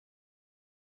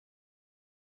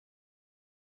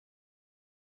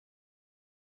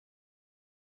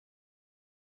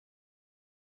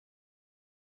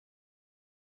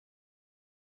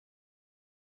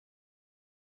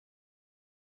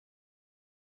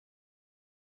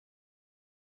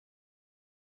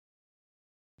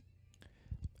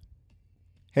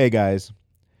Hey guys,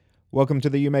 welcome to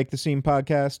the You Make the Scene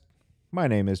podcast. My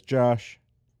name is Josh.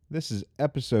 This is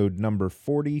episode number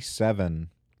 47.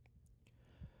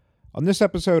 On this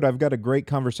episode, I've got a great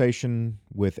conversation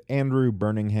with Andrew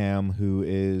Birmingham, who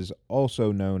is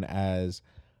also known as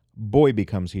Boy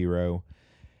Becomes Hero.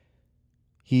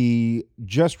 He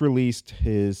just released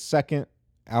his second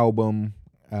album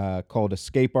called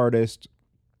Escape Artist.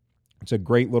 It's a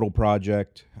great little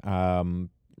project.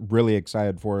 Really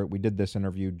excited for it. We did this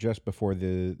interview just before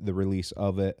the release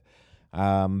of it.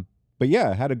 But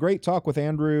yeah, had a great talk with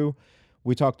Andrew.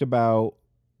 We talked about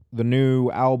the new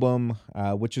album,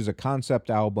 which is a concept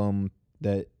album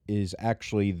that is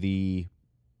actually the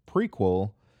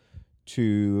prequel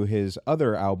to his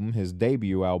other album, his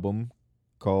debut album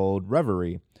called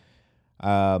Reverie.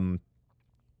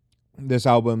 This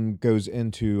album goes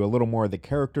into a little more of the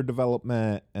character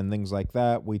development and things like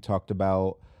that. We talked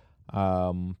about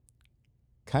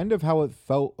kind of how it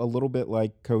felt a little bit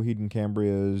like Coheed and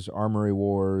Cambria's Armory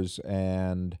Wars,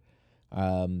 and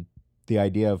the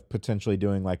idea of potentially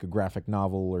doing like a graphic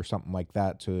novel or something like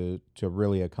that to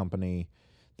really accompany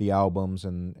the albums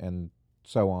and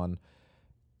so on.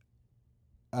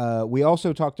 We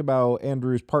also talked about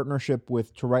Andrew's partnership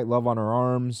with To Write Love on Our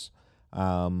Arms.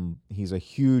 He's a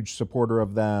huge supporter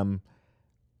of them.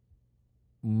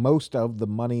 Most of the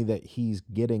money that he's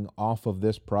getting off of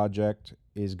this project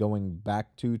is going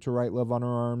back to Write Love on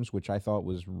Our Arms, which I thought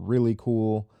was really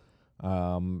cool.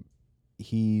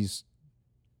 He's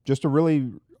just a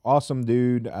really awesome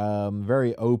dude,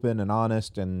 very open and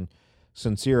honest and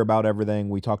sincere about everything.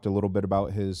 We talked a little bit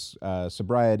about his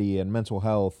sobriety and mental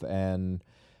health, and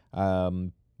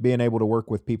being able to work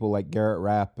with people like Garrett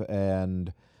Rapp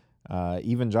and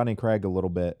even Johnny Craig a little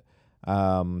bit.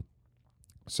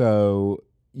 So,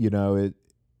 you know, it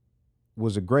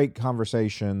was a great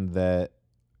conversation that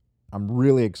I'm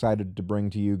really excited to bring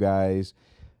to you guys.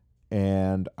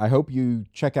 And I hope you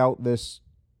check out this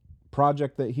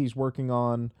project that he's working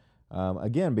on.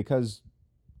 Again, because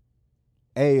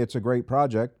A, it's a great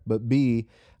project, but B,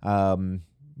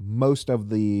 most of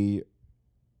the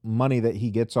money that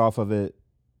he gets off of it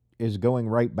is going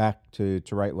right back to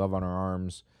Write Love on Our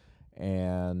Arms,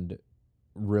 and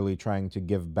really trying to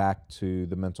give back to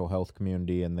the mental health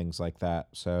community and things like that.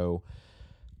 So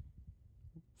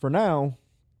for now,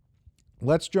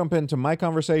 let's jump into my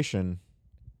conversation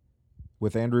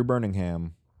with Andrew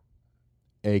Birmingham,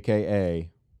 aka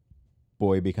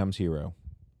Boy Becomes Hero.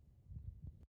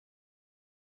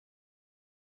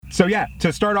 So yeah,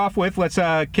 to start off with, let's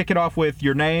kick it off with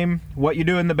your name, what you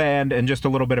do in the band, and just a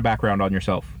little bit of background on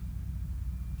yourself.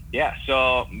 Yeah,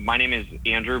 so my name is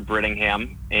Andrew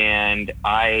Birmingham, and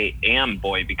I am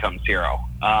Boy Becomes Hero.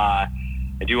 I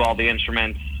do all the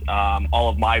instruments, all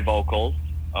of my vocals,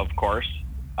 of course,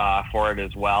 for it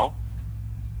as well.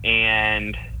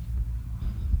 And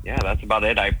yeah, that's about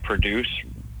it. I produce,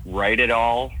 write it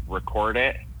all, record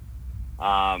it.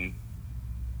 Yeah,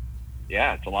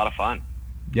 it's a lot of fun.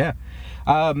 Yeah.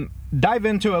 Dive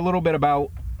into a little bit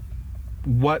about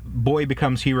what Boy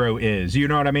Becomes Hero is. You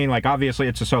know what I mean? Like, obviously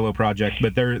it's a solo project,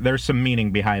 but there's some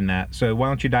meaning behind that. So why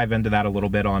don't you dive into that a little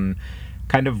bit on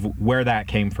kind of where that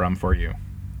came from for you?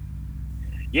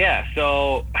 Yeah,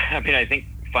 so, I mean, I think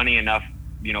funny enough,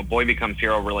 you know, Boy Becomes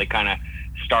Hero really kind of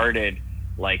started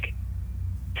like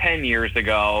 10 years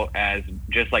ago as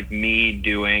just like me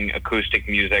doing acoustic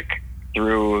music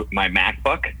through my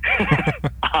MacBook.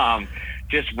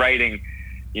 Just writing,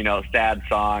 you know, sad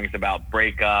songs about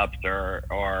breakups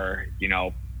or you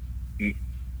know,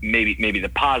 maybe the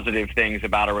positive things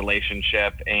about a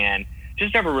relationship, and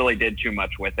just never really did too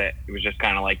much with it. It was just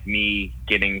kind of like me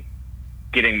getting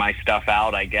my stuff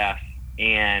out, I guess.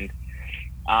 And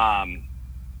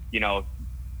you know,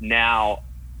 now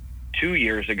 2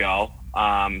 years ago,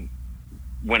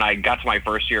 when I got to my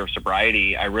first year of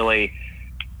sobriety,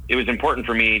 it was important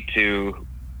for me to,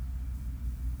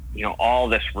 you know, all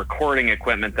this recording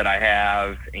equipment that I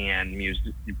have and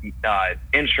music,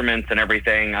 instruments and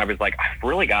everything. I was like, I've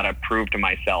really got to prove to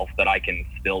myself that I can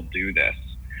still do this.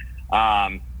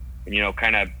 You know,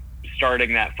 kind of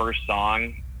starting that first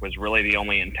song was really the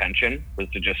only intention, was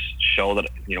to just show that,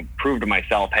 you know, prove to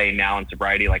myself, hey, now in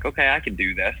sobriety, like, okay, I can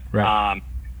do this. Right.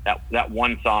 That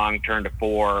one song turned to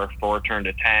four turned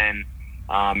to 10,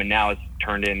 and now it's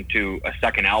turned into a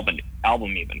second album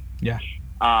even. Yeah.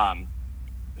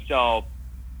 So,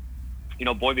 you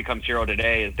know, Boy Becomes Hero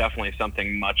today is definitely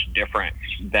something much different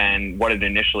than what it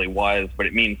initially was, but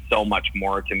it means so much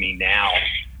more to me now,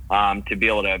 to be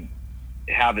able to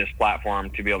have this platform,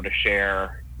 to be able to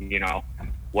share, you know,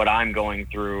 what I'm going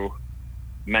through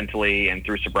mentally and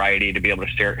through sobriety, to be able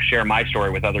to share my story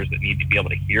with others that need to be able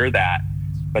to hear that.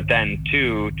 but then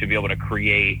two, to be able to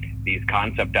create these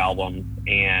concept albums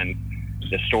and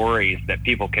the stories that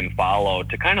people can follow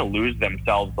to kind of lose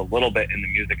themselves a little bit in the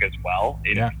music as well,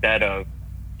 instead of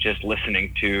just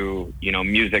listening to,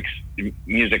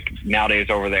 music nowadays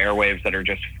over the airwaves that are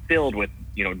just filled with,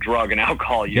 drug and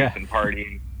alcohol use and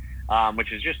partying,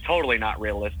 which is just totally not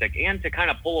realistic. And to kind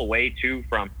of pull away too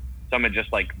from some of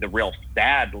just like the real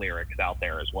sad lyrics out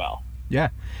there as well. Yeah,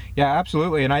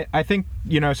 absolutely. And I think,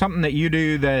 something that you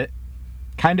do that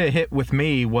kind of hit with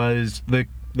me was the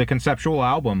conceptual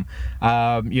album.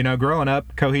 Growing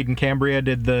up, Coheed and Cambria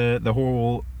did the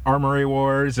whole Armory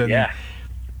Wars, and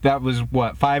that was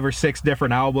 5 or 6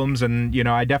 different albums. And,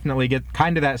 I definitely get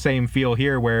kind of that same feel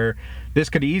here, where this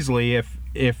could easily, if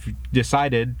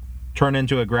decided, turn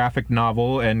into a graphic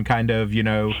novel and kind of,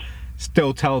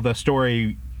 still tell the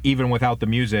story even without the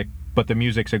music, but the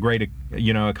music's a great,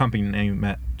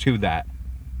 accompaniment to that.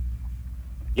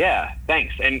 Yeah,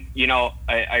 thanks. And,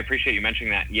 I appreciate you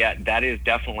mentioning that. Yeah, that is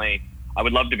definitely, I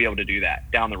would love to be able to do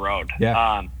that down the road.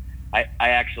 Yeah. I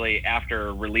actually,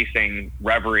 after releasing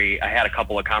Reverie, I had a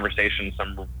couple of conversations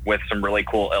with some really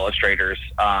cool illustrators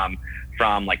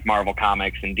from like Marvel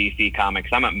Comics and DC Comics.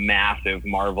 I'm a massive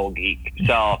Marvel geek.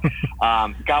 So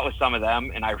got with some of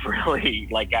them, and I really,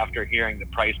 after hearing the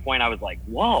price point, I was like,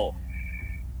 whoa.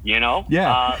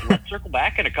 Let's circle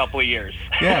back in a couple of years.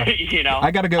 Yeah.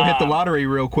 I got to go hit the lottery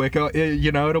real quick.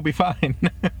 It'll be fine.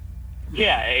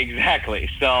 Yeah, exactly.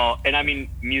 So, and I mean,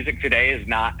 music today is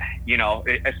not,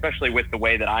 especially with the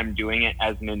way that I'm doing it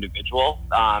as an individual,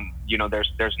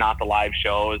 there's not the live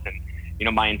shows, and,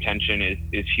 my intention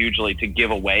is hugely to give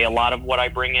away a lot of what I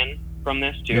bring in from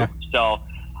this too. Yeah. So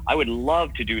I would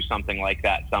love to do something like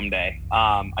that someday.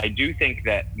 I do think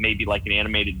that maybe like an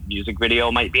animated music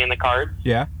video might be in the cards.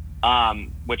 Yeah.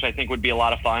 Which I think would be a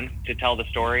lot of fun to tell the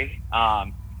story.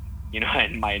 And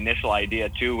my initial idea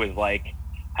too was like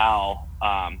how,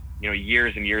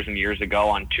 years and years and years ago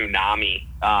on Toonami,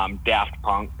 Daft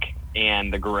Punk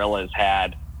and the Gorillaz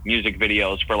had music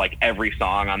videos for like every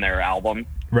song on their album.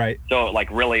 Right. So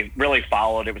like really, really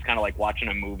followed. It was kind of like watching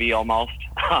a movie almost.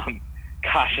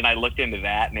 Gosh, and I looked into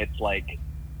that, and it's like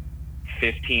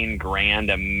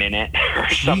 $15,000 a minute or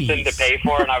something to pay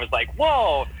for, and I was like,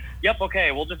 whoa, yep,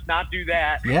 okay, we'll just not do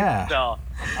that. Yeah. So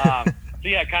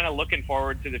yeah, kind of looking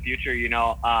forward to the future.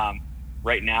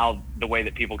 Right now, the way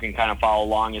that people can kind of follow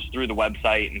along is through the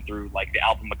website and through like the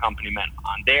album accompaniment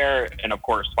on there, and of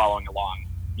course following along,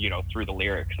 through the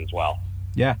lyrics as well.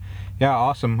 Yeah,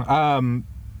 awesome.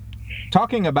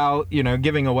 Talking about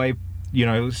giving away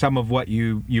some of what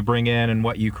you bring in and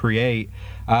what you create.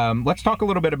 Let's talk a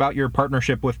little bit about your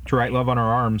partnership with To Write Love on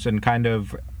Our Arms, and kind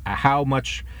of how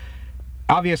much,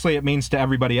 obviously it means to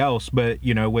everybody else, but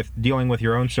with dealing with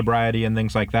your own sobriety and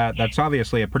things like that, that's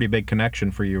obviously a pretty big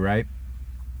connection for you, right?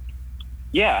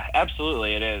 Yeah,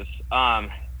 absolutely it is. I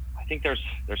think there's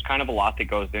kind of a lot that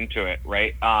goes into it,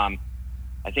 right? I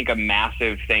think a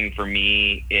massive thing for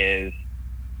me is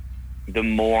the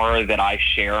more that I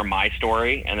share my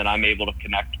story and that I'm able to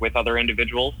connect with other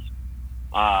individuals.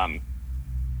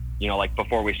 Like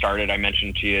before we started, I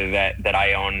mentioned to you that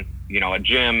I own, a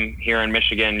gym here in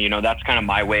Michigan. That's kind of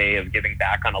my way of giving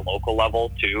back on a local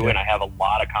level too. Yeah. And I have a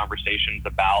lot of conversations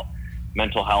about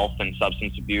mental health and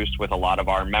substance abuse with a lot of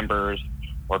our members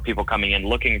or people coming in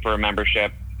looking for a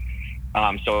membership.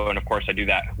 And of course I do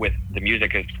that with the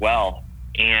music as well.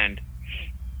 And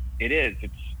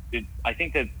I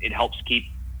think that it helps keep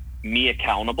me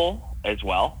accountable as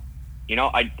well.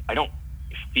 I don't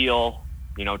feel,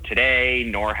 today,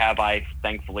 nor have I,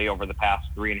 thankfully, over the past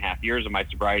 3.5 years of my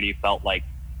sobriety, felt like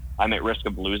I'm at risk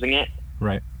of losing it.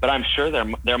 Right. But I'm sure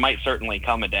there might certainly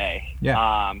come a day.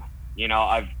 Yeah.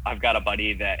 I've got a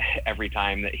buddy that every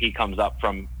time that he comes up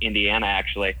from Indiana,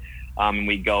 actually, and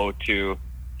we go to,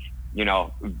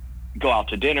 go out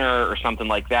to dinner or something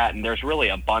like that, and there's really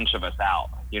a bunch of us out,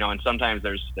 and sometimes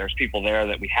there's people there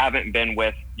that we haven't been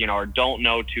with, or don't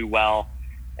know too well,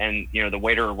 and the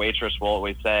waiter or waitress will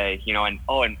always say, and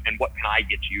what can I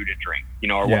get you to drink,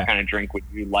 or what kind of drink would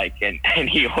you like, and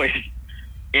he always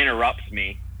interrupts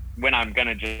me when I'm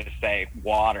gonna just say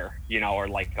water, or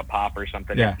like a pop or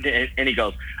something, and he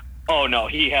goes, oh no,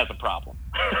 he has a problem.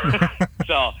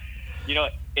 So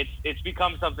it's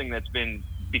become something that's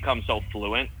become so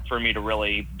fluent for me to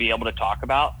really be able to talk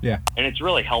about. Yeah. And it's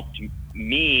really helped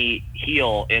me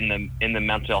heal in the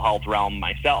mental health realm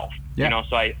myself. Yeah.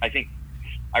 So I think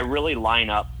I really line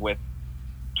up with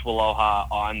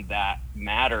Twaloha on that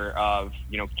matter of,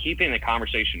 keeping the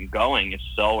conversation going is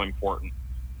so important.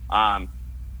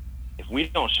 If we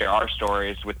don't share our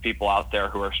stories with people out there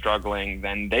who are struggling,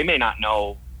 then they may not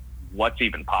know what's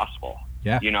even possible.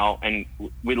 Yeah. And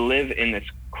we live in this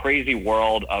crazy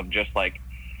world of just like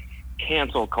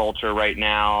cancel culture right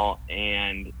now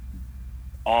and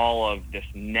all of this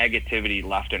negativity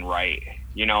left and right,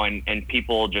 and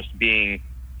people just being,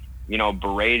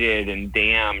 berated and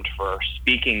damned for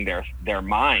speaking their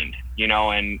mind,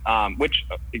 and which,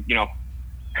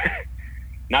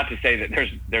 not to say that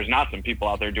there's not some people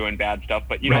out there doing bad stuff,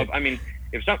 but right. I mean,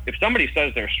 if somebody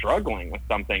says they're struggling with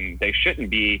something, they shouldn't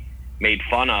be made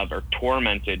fun of or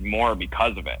tormented more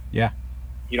because of it. Yeah.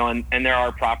 And there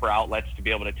are proper outlets to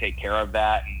be able to take care of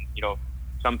that. And,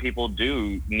 some people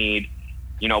do need,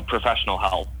 professional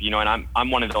help, and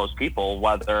I'm one of those people,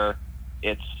 whether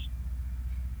it's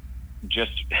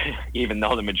just, even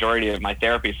though the majority of my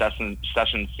therapy sessions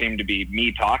seem to be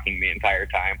me talking the entire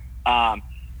time, but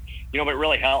it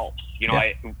really helps.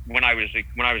 Yeah. When I was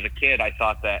a kid, I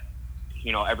thought that,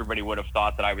 everybody would have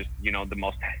thought that I was, the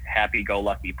most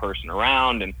happy-go-lucky person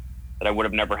around, and that I would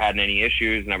have never had any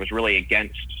issues, and I was really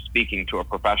against speaking to a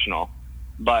professional.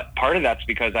 But part of that's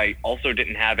because I also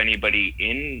didn't have anybody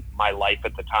in my life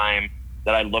at the time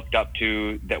that I looked up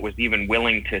to that was even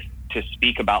willing to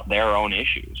speak about their own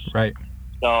issues. Right.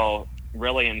 So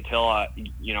really until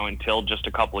just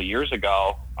a couple of years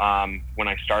ago, when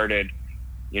I started,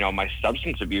 my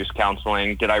substance abuse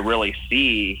counseling, did I really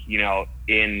see,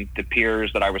 in the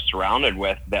peers that I was surrounded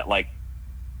with, that like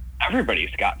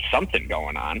everybody's got something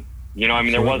going on.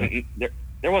 Absolutely.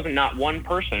 There wasn't not one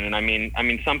person. And I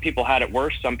mean, some people had it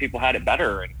worse, some people had it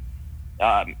better.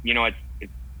 And,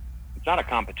 it's not a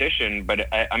competition, but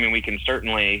I mean, we can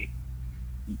certainly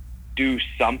do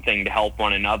something to help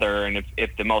one another. And if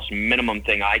the most minimum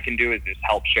thing I can do is just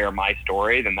help share my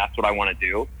story, then that's what I want to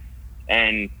do.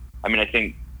 And I mean, I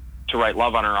think To Write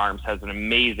Love on Our Arms has an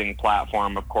amazing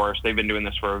platform. Of course, they've been doing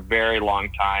this for a very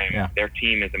long time. Yeah. Their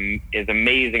team is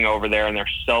amazing over there, and they're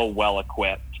so well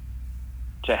equipped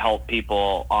to help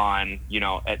people on,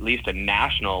 at least a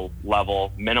national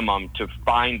level minimum, to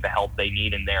find the help they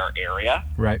need in their area.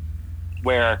 Right.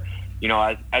 Where,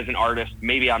 as an artist,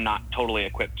 maybe I'm not totally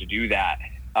equipped to do that.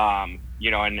 And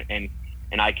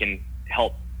I can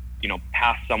help,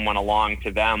 pass someone along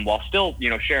to them while still,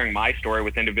 sharing my story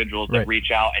with individuals that right. reach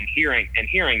out and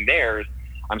hearing theirs.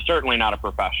 I'm certainly not a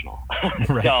professional.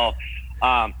 Right. So,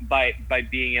 by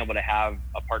being able to have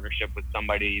a partnership with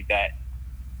somebody that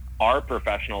are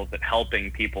professionals at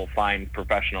helping people find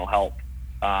professional help,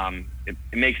 it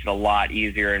makes it a lot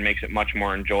easier and makes it much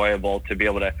more enjoyable to be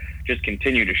able to just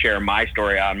continue to share my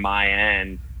story on my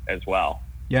end as well.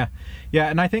 Yeah. Yeah.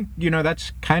 And I think,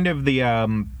 that's kind of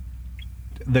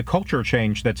the culture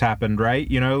change that's happened, right?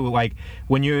 Like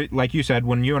like you said,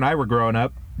 when you and I were growing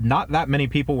up, not that many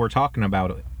people were talking about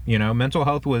it. Mental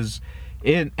health was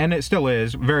and it still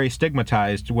is very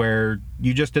stigmatized, where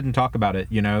you just didn't talk about it.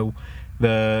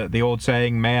 The old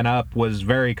saying, man up, was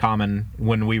very common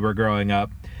when we were growing up.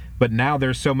 But now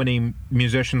there's so many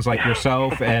musicians like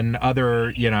yourself and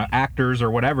other, actors or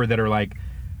whatever that are like,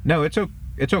 no, it's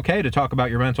okay to talk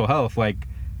about your mental health. Like,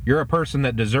 you're a person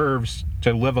that deserves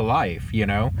to live a life,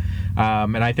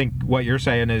 And I think what you're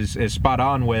saying is spot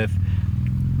on with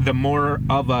the more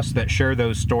of us that share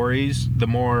those stories, the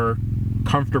more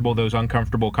comfortable those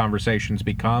uncomfortable conversations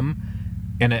become.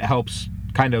 And it helps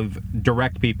kind of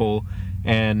direct people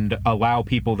and allow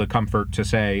people the comfort to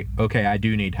say, okay, I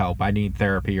do need help, I need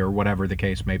therapy, or whatever the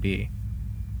case may be.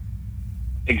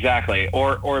 Exactly.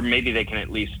 Or maybe they can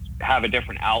at least have a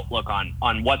different outlook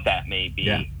on what that may be.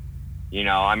 Yeah.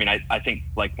 I mean, I think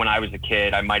like when I was a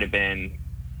kid, I might have been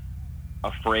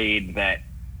afraid that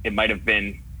it might have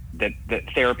been that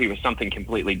therapy was something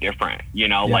completely different,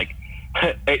 Yeah. like,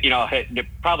 it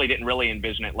probably didn't really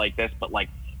envision it like this, but like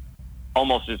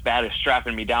almost as bad as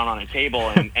strapping me down on a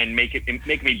table and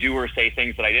make me do or say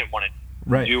things that I didn't want to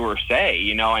Right. do or say,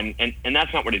 and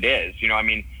that's not what it is. I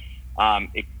mean,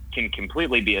 it can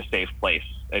completely be a safe place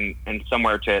and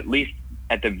somewhere to at least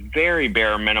at the very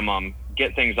bare minimum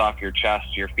get things off your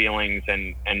chest, your feelings,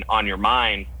 and on your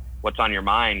mind, what's on your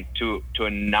mind, to a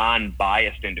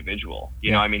non-biased individual.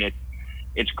 Yeah. I mean,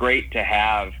 it's great to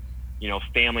have,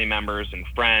 family members and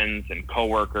friends and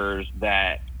coworkers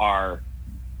that are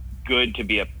good to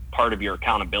be a part of your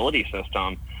accountability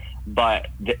system, but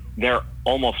they're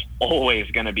almost always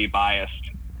going to be biased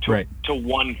to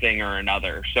one thing or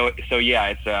another. So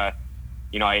yeah, it's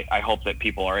I hope that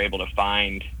people are able to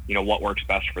find, what works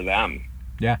best for them.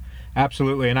 Yeah,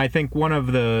 absolutely. And I think one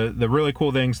of the really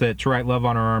cool things that To Write Love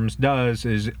on Our Arms does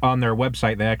is on their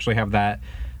website, they actually have that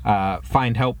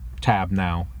Find Help tab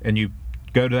now. And you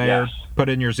go to there, Yes. put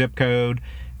in your zip code,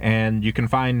 and you can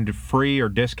find free or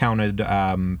discounted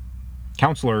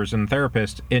counselors and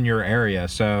therapists in your area.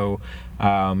 So,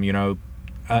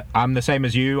 I'm the same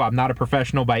as you. I'm not a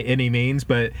professional by any means,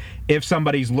 but if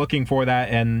somebody's looking for that,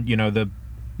 and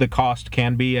the cost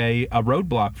can be a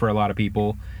roadblock for a lot of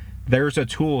people, there's a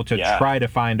tool to try to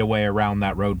find a way around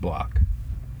that roadblock.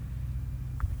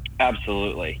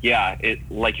 Absolutely. Yeah.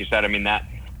 Like you said, I mean, that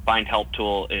Find Help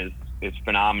tool is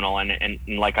phenomenal. And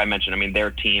like I mentioned, I mean,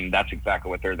 their team, that's exactly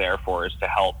what they're there for, is to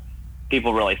help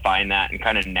people really find that and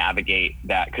kind of navigate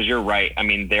that. Because you're right. I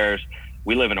mean,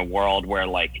 we live in a world where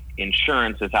like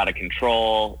insurance is out of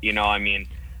control.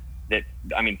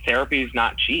 Therapy is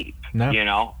not cheap.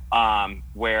 No.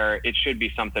 Where it should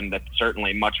be something that's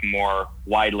certainly much more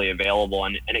widely available,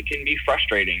 and it can be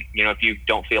frustrating, if you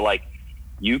don't feel like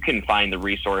you can find the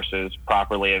resources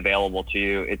properly available to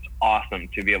you. It's awesome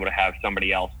to be able to have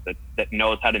somebody else that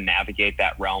knows how to navigate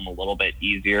that realm a little bit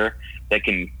easier, that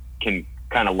can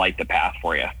kind of light the path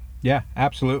for you. Yeah,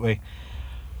 absolutely.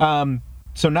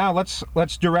 So now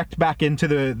let's direct back into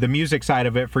the music side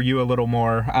of it for you a little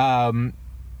more.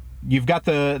 You've got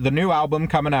the new album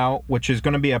coming out, which is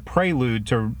going to be a prelude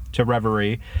to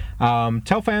Reverie.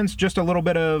 Tell fans just a little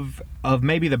bit of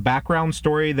maybe the background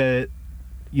story that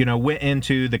went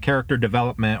into the character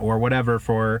development or whatever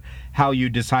for how you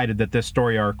decided that this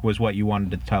story arc was what you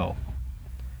wanted to tell.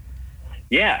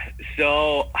 Yeah.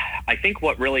 So I think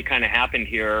what really kind of happened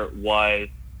here was,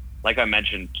 like I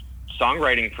mentioned,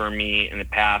 songwriting for me in the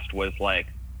past was like,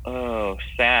 oh,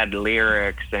 sad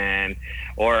lyrics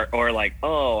or like,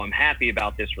 oh, I'm happy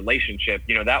about this relationship.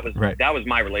 That was right. That was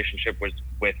my relationship was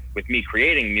with me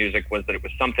creating music, was that it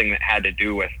was something that had to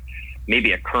do with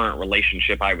maybe a current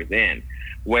relationship I was in,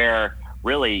 where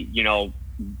really, being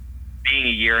a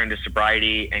year into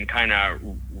sobriety and kind of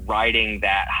riding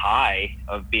that high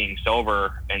of being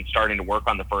sober and starting to work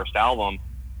on the first album,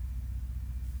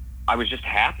 I was just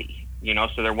happy,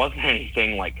 so there wasn't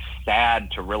anything like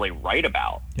sad to really write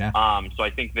about. Yeah. So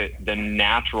I think that the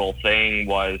natural thing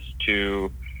was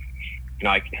to,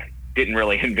 I didn't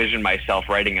really envision myself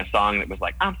writing a song that was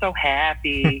like, I'm so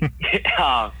happy,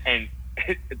 and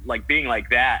like being like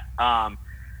that.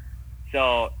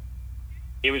 So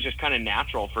it was just kind of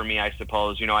natural for me, I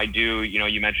suppose. I do,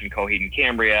 you mentioned Coheed and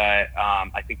Cambria.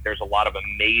 I think there's a lot of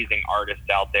amazing artists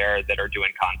out there that are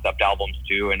doing concept albums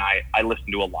too. And I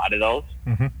listen to a lot of those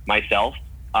myself.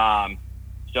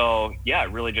 So yeah,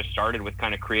 it really just started with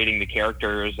kind of creating the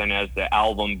characters. And as the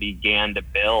album began to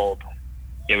build,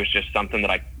 it was just something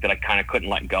that I kind of couldn't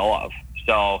let go of.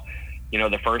 So,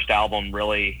 the first album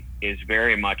really is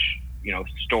very much,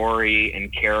 story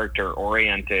and character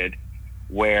oriented,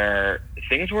 where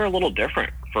things were a little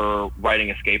different for writing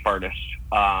Escape Artist,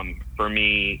 for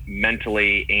me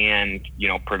mentally and,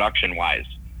 production wise.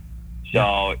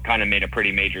 So it kind of made a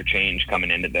pretty major change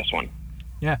coming into this one.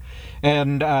 Yeah.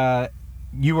 And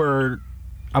you were,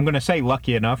 I'm going to say,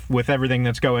 lucky enough with everything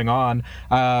that's going on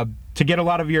to get a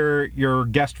lot of your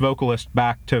guest vocalist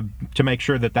back to make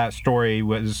sure that story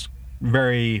was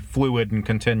very fluid and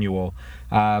continual.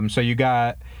 So you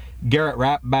got Garrett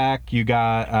Rapp back, you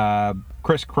got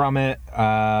Chris Crummett,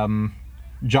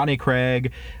 Johnny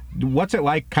Craig. What's it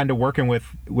like kind of working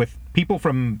with people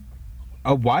from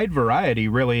a wide variety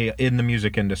really in the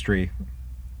music industry?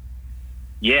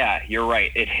 Yeah, you're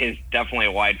right. It is definitely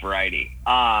a wide variety.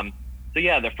 So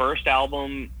yeah, the first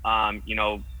album, I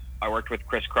worked with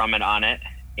Chris Crummett on it,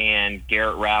 and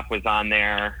Garrett Rapp was on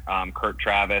there, Kurt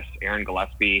Travis, Aaron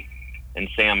Gillespie, and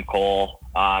Sam Cole,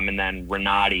 and then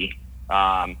Renati.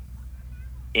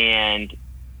 And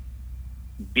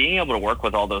being able to work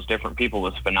with all those different people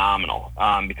was phenomenal,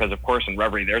 because of course in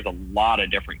Reverie there's a lot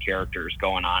of different characters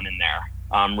going on in there,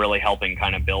 really helping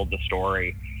kind of build the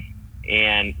story.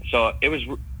 And so it was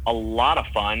a lot of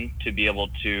fun to be able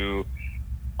to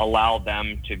allow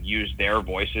them to use their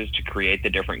voices to create the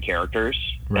different characters.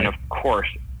 Right. And of course,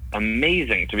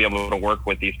 amazing to be able to work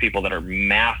with these people that are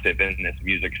massive in this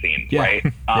music scene, right?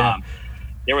 Yeah.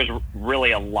 There was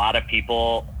really a lot of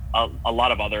people, a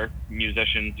lot of other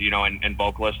musicians, and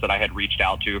vocalists that I had reached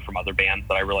out to from other bands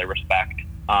that I really respect,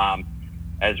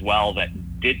 as well, that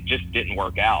just didn't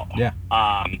work out. Yeah.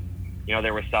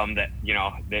 There were some that,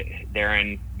 they're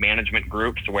in management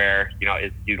groups where,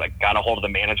 you like got a hold of the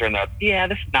manager and they're like, yeah,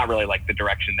 this is not really like the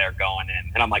direction they're going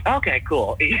in. And I'm like, okay,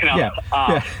 cool. And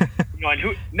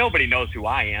nobody knows who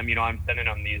I am. I'm sending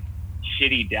them these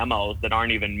shitty demos that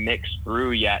aren't even mixed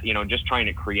through yet, just trying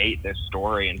to create this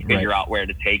story and figure out where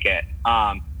to take it.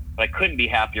 But I couldn't be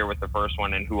happier with the first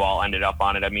one and who all ended up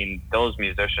on it. I mean, those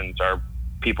musicians are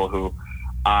people who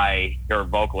or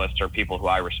vocalists are people who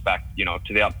I respect,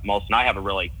 to the utmost. And I have a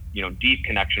really, deep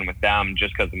connection with them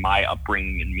just because of my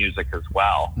upbringing in music as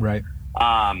well. Right.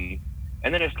 And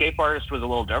then Escape Artist was a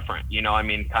little different,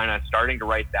 kind of starting to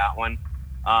write that one.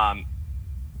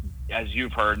 as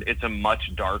you've heard, it's a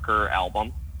much darker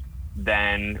album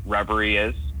than Reverie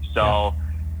is. So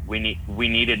we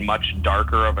needed much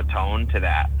darker of a tone to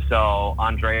that. So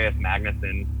Andreas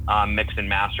Magnuson mixed and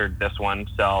mastered this one.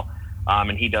 So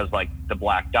and he does like the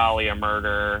Black Dahlia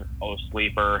Murder, Oh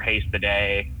Sleeper, Haste the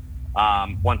Day.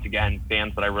 Once again,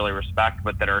 bands that I really respect,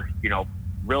 but that are,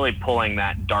 really pulling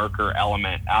that darker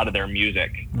element out of their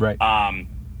music. Right.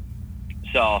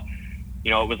 So,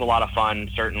 it was a lot of fun,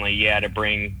 certainly, to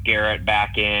bring Garrett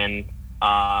back in,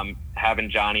 having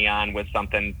Johnny on with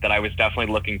something that I was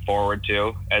definitely looking forward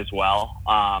to as well.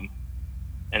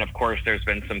 And of course, there's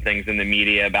been some things in the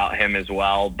media about him as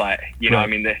well, but, right. I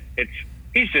mean,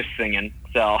 he's just singing.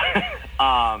 So,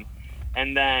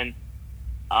 and then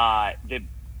the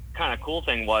kind of cool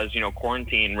thing was,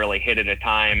 quarantine really hit at a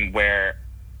time where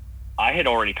I had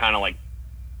already kind of like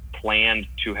planned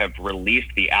to have released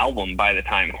the album by the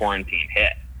time quarantine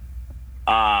hit.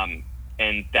 And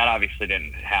that obviously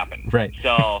didn't happen. Right.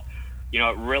 So,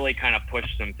 it really kind of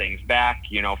pushed some things back,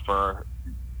 for,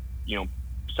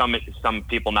 some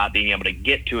people not being able to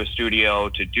get to a studio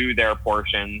to do their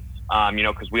portions,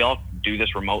 because we all do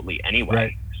this remotely anyway.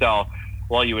 Right. So,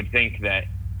 well, you would think that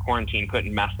quarantine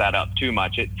couldn't mess that up too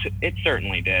much. It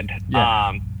certainly did.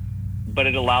 Yeah. But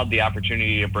it allowed the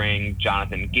opportunity to bring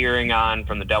Jonathan Gearing on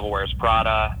from The Devil Wears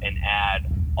Prada and add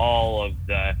all of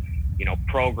the,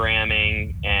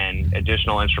 programming and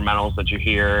additional instrumentals that you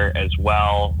hear as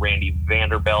well. Randy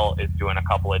Vanderbilt is doing a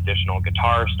couple additional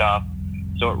guitar stuff.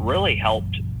 So it really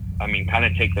helped, kind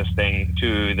of take this thing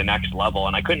to the next level.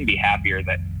 And I couldn't be happier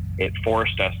that it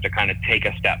forced us to kind of take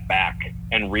a step back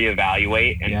and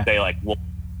reevaluate and say like, well,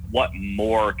 what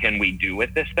more can we do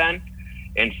with this then?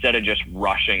 Instead of just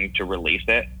rushing to release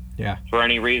it for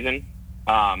any reason.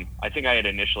 I think I had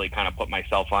initially kind of put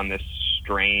myself on this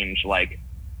strange, like,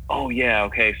 oh yeah,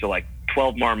 okay, so like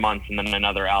 12 more months and then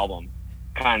another album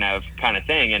kind of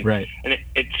thing. And right. And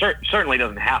it certainly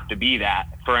doesn't have to be that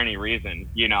for any reason,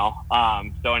 So,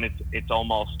 and it's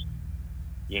almost,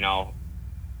 now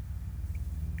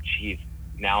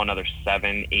another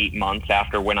 7-8 months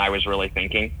after when I was really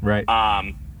thinking. Right.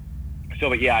 So,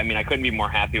 but yeah, I couldn't be more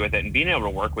happy with it, and being able to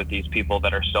work with these people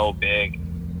that are so big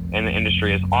in the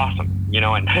industry is awesome,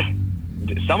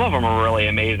 and some of them are really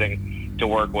amazing to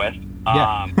work with.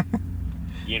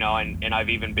 And I've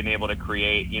even been able to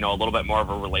create, a little bit more of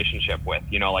a relationship with,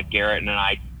 like Garrett and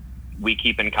I, we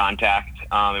keep in contact,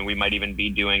 and we might even be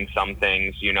doing some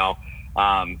things,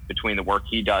 between the work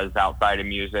he does outside of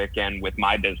music and with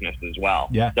my business as well.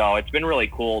 Yeah. So it's been really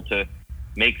cool to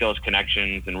make those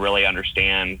connections and really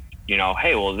understand,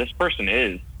 hey, well, this person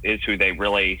is who they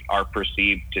really are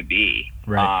perceived to be.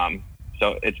 Right.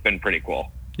 So it's been pretty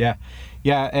cool. Yeah.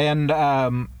 Yeah. And,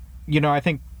 I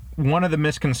think one of the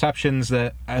misconceptions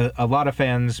that a lot of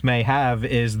fans may have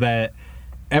is that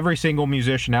every single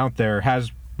musician out there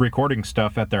has recording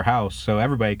stuff at their house, so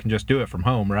everybody can just do it from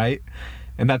home, right?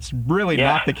 And that's really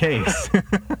not the case.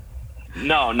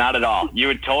 No, not at all. You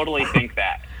would totally think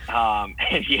that.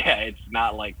 It's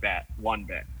not like that one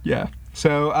bit. Yeah.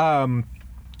 So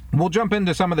we'll jump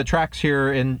into some of the tracks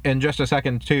here in just a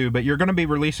second too, but you're going to be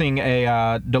releasing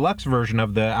a deluxe version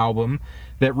of the album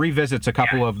that revisits a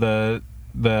couple of the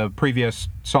previous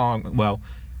song. Well,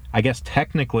 I guess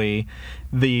technically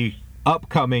the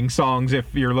upcoming songs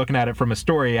if you're looking at it from a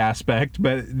story aspect,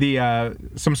 but the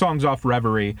some songs off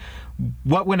Reverie.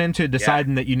 What went into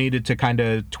deciding that you needed to kind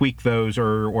of tweak those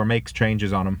or make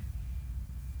changes on them?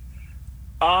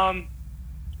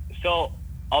 So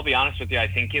I'll be honest with you, I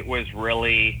think it was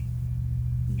really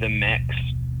the mix.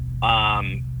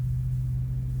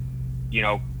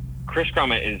 Chris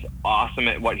Grummett is awesome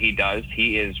at what he does.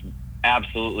 He is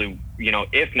absolutely,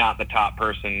 if not the top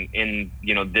person in,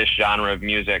 this genre of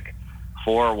music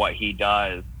for what he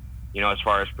does, as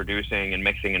far as producing and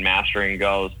mixing and mastering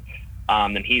goes,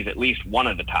 then he's at least one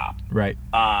of the top. Right.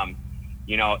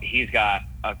 He's got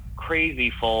a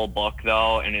crazy full book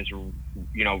though, and is,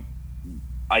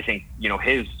 I think,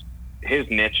 his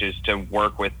niche is to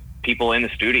work with people in the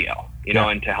studio,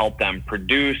 and to help them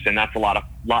produce, and that's a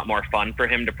lot more fun for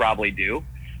him to probably do.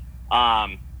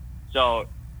 So,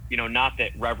 not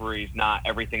that Reverie's not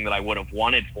everything that I would have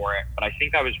wanted for it, but I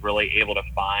think I was really able to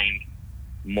find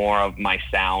more of my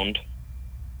sound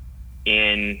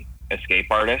in Escape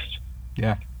Artist.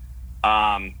 Yeah.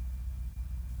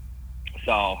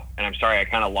 So, and I'm sorry, I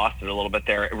kind of lost it a little bit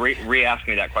there. Re-ask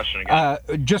me that question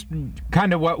again. Just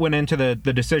kind of what went into the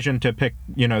decision to pick,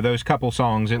 those couple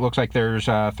songs. It looks like there's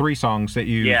 3 songs that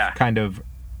you kind of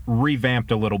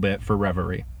revamped a little bit for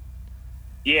Reverie.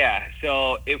 Yeah,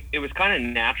 so it was kind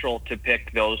of natural to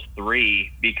pick those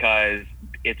 3 because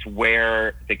it's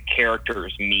where the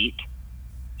characters meet.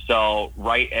 So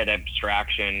right at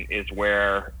Abstraction is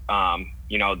where,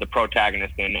 the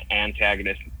protagonist and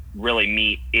antagonist really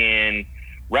meet in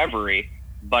Reverie,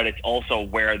 but it's also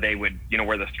where they would,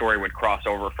 where the story would cross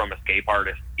over from Escape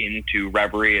Artist into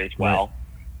Reverie as well.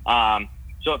 Right.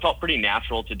 So it felt pretty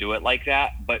natural to do it like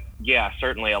that. But yeah,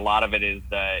 certainly a lot of it is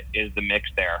the mix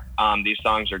there. These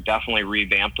songs are definitely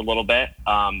revamped a little bit.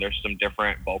 There's some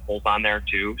different vocals on there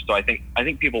too. So I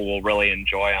think people will really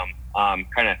enjoy them.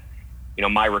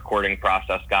 My recording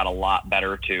process got a lot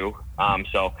better too.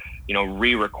 So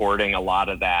re-recording a lot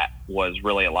of that was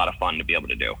really a lot of fun to be able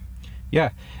to do. Yeah.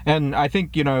 And I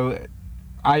think,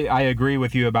 I agree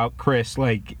with you about Chris.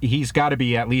 Like, he's got to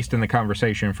be at least in the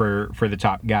conversation for the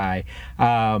top guy.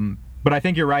 But I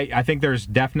think you're right. I think there's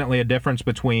definitely a difference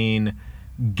between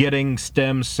getting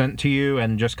stems sent to you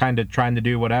and just kind of trying to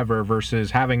do whatever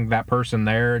versus having that person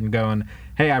there and going,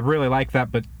 hey, I really like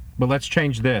that, but let's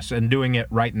change this, and doing it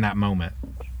right in that moment.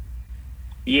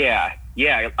 Yeah.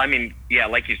 I mean,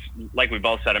 like we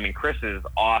both said, I mean, Chris is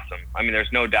awesome. I mean,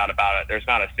 there's no doubt about it. There's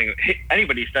not a single,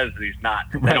 anybody says that he's not,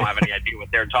 they don't have any idea what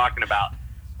they're talking about.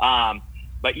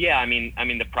 But yeah, I mean,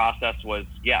 the process was,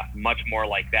 much more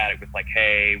like that. It was like,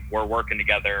 hey, we're working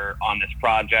together on this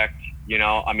project.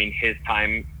 I mean, his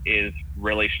time is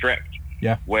really strict.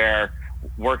 Yeah. Where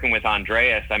working with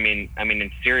Andreas, I mean,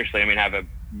 seriously, I have a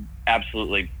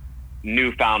absolutely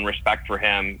newfound respect for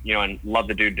him, and love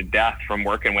the dude to death from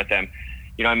working with him.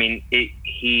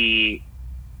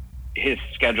 His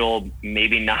schedule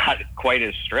maybe not quite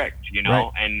as strict,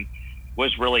 right. And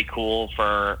was really cool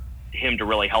for him to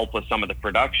really help with some of the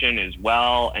production as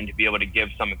well, and to be able to give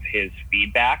some of his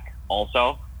feedback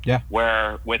also. Yeah.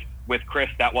 Where with Chris,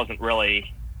 that wasn't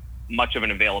really much of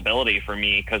an availability for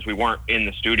me because we weren't in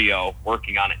the studio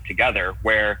working on it together.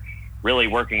 Where really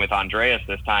working with Andreas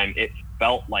this time, it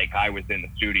felt like I was in the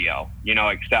studio,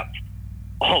 except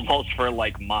almost for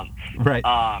like months. Right.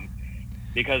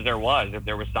 Because if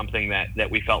there was something that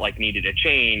we felt like needed a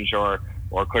change or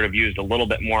could have used a little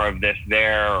bit more of this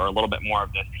there or a little bit more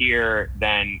of this here,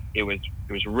 then it was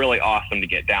really awesome to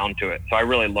get down to it. So I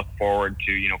really look forward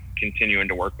to, continuing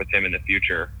to work with him in the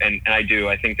future. And I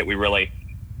think that we really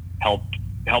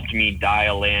helped me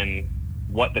dial in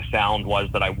what the sound was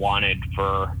that I wanted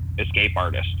for Escape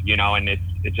Artist, and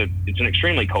it's an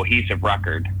extremely cohesive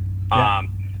record. Yeah.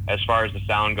 As far as the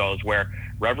sound goes, where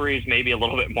Reverie is maybe a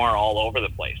little bit more all over the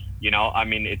place.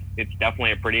 It's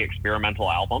definitely a pretty experimental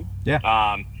album.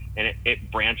 Yeah. And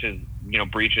it breaches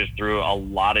through a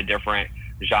lot of different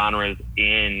genres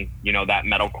in, that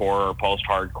metalcore or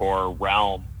post-hardcore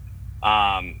realm,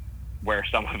 where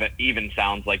some of it even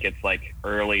sounds like it's like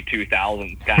early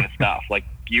 2000s kind of stuff. Like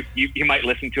you might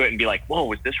listen to it and be like, whoa,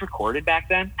 was this recorded back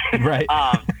then? Right.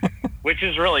 Which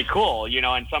is really cool,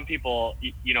 and some people,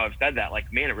 have said that,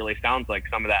 like, man, it really sounds like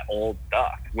some of that old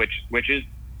stuff, which is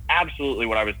absolutely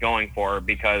what I was going for,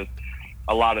 because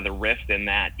a lot of the riffs in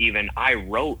that, even I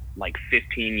wrote like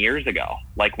 15 years ago,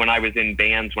 like when I was in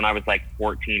bands, when I was like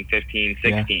 14, 15,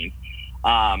 16.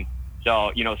 Yeah.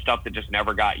 So, stuff that just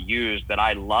never got used that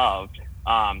I loved,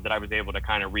 that I was able to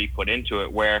kind of re-put into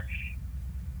it, where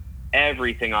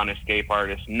everything on Escape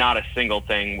Artist, not a single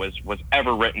thing was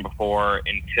ever written before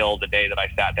until the day that I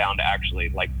sat down to actually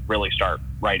like really start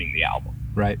writing the album.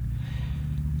 Right.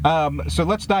 So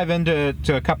let's dive into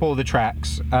a couple of the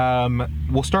tracks.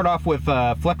 We'll start off with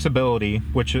Flexibility,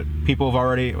 which people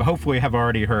hopefully have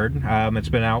already heard. It's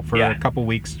been out for a couple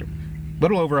weeks,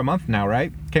 little over a month now,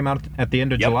 right? Came out at the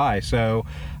end of July. So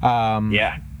about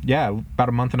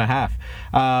a month and a half.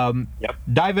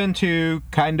 Dive into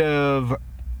kind of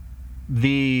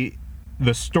the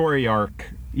story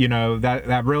arc,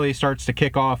 that really starts to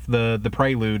kick off the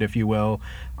prelude, if you will.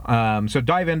 So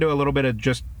dive into a little bit of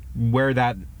just where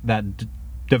that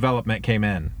development came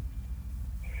in.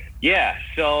 Yeah,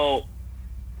 so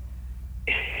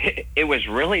it was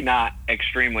really not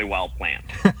extremely well planned.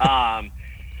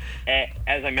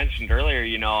 As I mentioned earlier,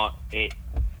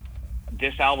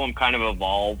 this album kind of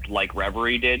evolved like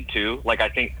Reverie did too. Like, I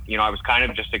think, I was kind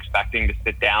of just expecting to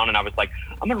sit down and I was like,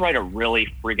 I'm going to write a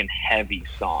really friggin' heavy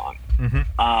song.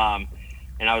 Mm-hmm.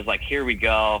 And I was like, here we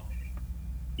go.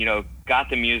 Got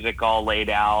the music all laid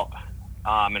out,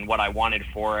 and what I wanted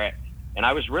for it. And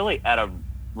I was really at a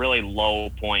really low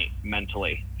point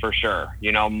mentally, for sure.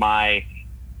 My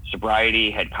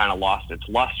sobriety had kind of lost its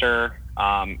luster.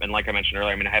 And like I mentioned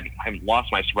earlier, I haven't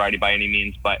lost my sobriety by any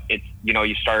means, but it's,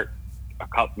 you start a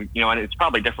couple, and it's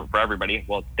probably different for everybody.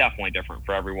 Well, it's definitely different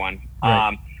for everyone.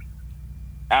 Right.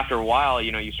 After a while,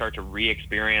 you start to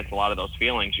re-experience a lot of those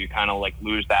feelings. You kind of like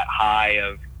lose that high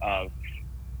of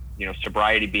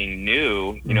sobriety being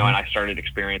new, and I started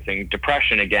experiencing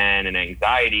depression again and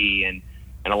anxiety and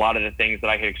a lot of the things that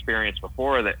I had experienced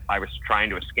before that I was trying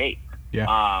to escape.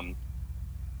 Yeah.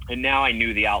 And now I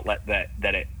knew the outlet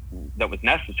that was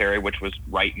necessary, which was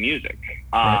write music.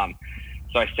 Right.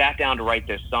 So I sat down to write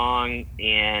this song,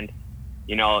 and,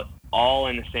 all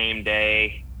in the same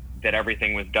day that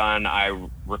everything was done, I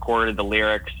recorded the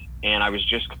lyrics, and I was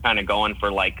just kind of going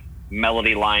for like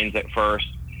melody lines at first,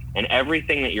 and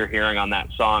everything that you're hearing on that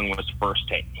song was first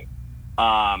take.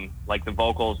 Like the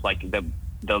vocals, like the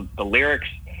lyrics,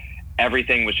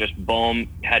 everything was just boom,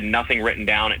 had nothing written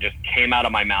down. It just came out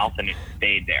of my mouth and it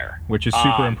stayed there. Which is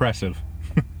super impressive.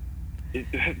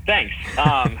 Thanks.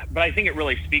 But I think it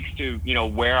really speaks to,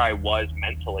 where I was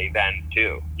mentally then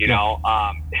too,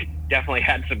 definitely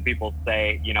had some people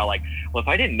say, like, well, if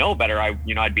I didn't know better,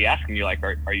 I'd be asking you like,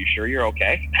 are you sure you're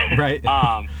okay? Right.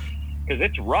 Cause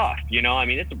it's rough,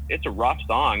 it's a rough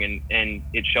song, and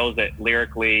it shows it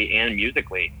lyrically and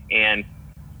musically. And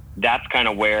that's kind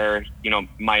of where,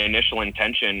 my initial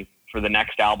intention for the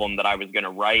next album that I was going to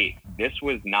write, this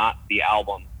was not the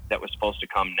album that was supposed to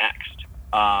come next.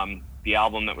 The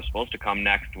album that was supposed to come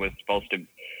next was supposed to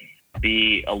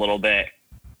be a little bit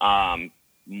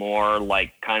more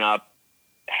like kind of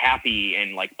happy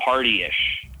and like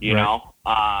party-ish, you know,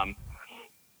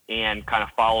 and kind of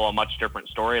follow a much different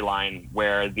storyline,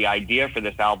 where the idea for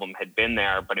this album had been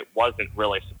there, but it wasn't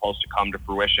really supposed to come to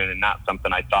fruition, and not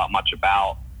something I thought much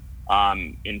about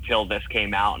until this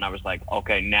came out, and I was like,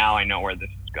 okay, now I know where this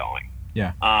is going.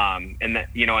 Yeah. And that,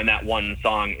 in that one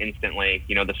song instantly,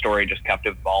 the story just kept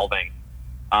evolving.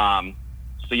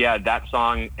 So yeah, that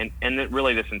song and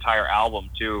really this entire album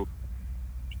too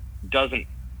doesn't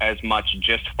as much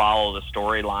just follow the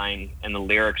storyline, and the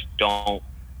lyrics don't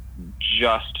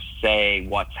just say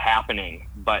what's happening,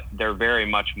 but they're very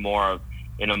much more of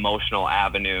an emotional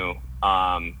avenue,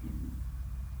 kind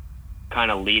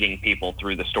of leading people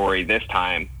through the story this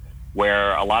time,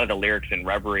 where a lot of the lyrics in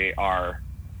Reverie are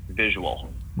visual,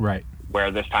 right,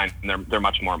 where this time they're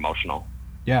much more emotional.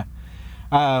 Yeah.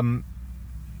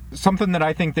 Something that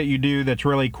I think that you do that's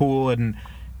really cool, and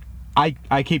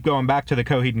I keep going back to the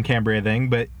Coheed and Cambria thing,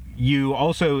 but you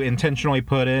also intentionally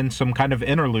put in some kind of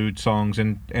interlude songs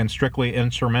and strictly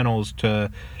instrumentals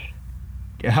to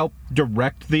help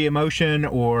direct the emotion,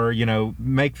 or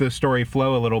make the story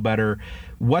flow a little better.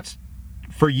 What's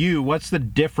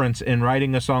the difference in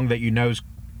writing a song that is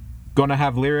going to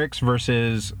have lyrics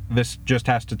versus this just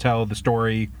has to tell the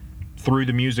story through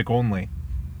the music only?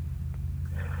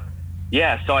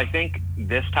 Yeah, so I think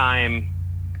this time,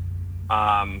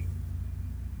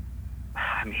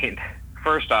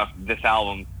 first off, this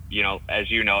album, as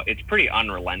you know, it's pretty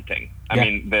unrelenting. I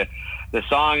mean, the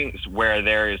songs where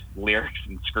there is lyrics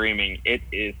and screaming, it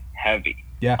is heavy.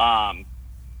 Yeah.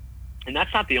 And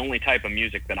that's not the only type of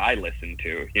music that I listen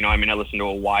to. I listen to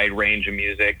a wide range of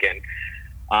music, and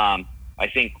I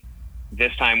think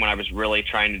this time when I was really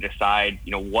trying to decide,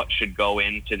 what should go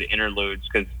into the interludes,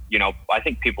 because, I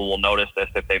think people will notice this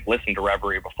if they've listened to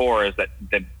Reverie before, is that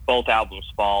both albums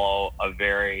follow a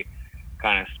very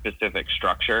kind of specific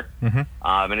structure. Mm-hmm.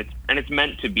 And it's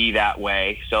meant to be that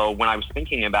way. So when I was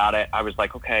thinking about it, I was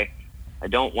like, okay, I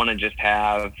don't want to just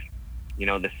have,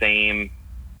 the same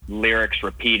lyrics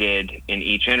repeated in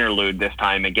each interlude this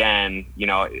time again.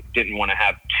 Didn't want to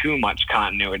have too much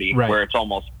continuity, right, where it's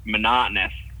almost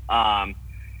monotonous.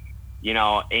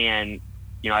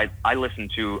 I listen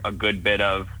to a good bit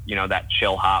of, that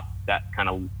chill hop, that kind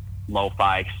of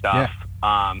lo-fi stuff.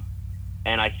 Yeah.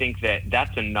 And I think that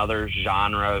that's another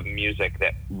genre of music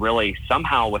that really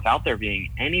somehow, without there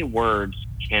being any words,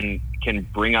 can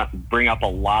bring up a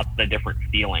lot of different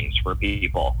feelings for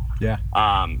people. Yeah.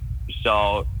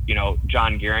 So,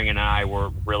 John Gearing and I were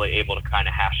really able to kind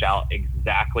of hash out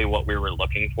exactly what we were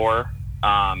looking for,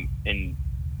 and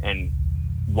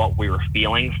what we were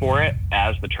feeling for it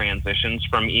as the transitions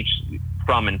from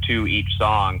and to each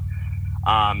song.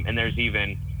 And there's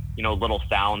even, little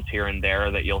sounds here and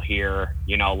there that you'll hear,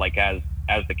 like as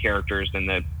the characters in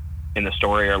the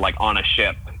story are like on a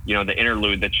ship, the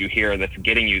interlude that you hear that's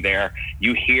getting you there,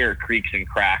 you hear creaks and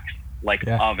cracks like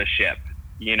of a ship,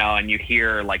 and you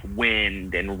hear like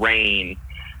wind and rain.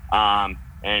 And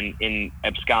in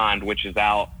Abscond, which is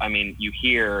out, you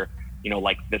hear,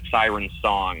 like the siren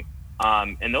song.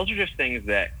 And those are just things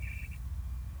that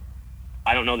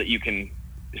I don't know that you can,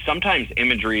 sometimes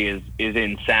imagery is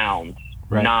in sounds,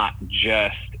 right, not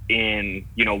just in,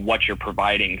 what you're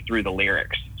providing through the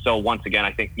lyrics. So once again,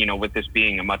 I think, with this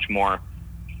being a much more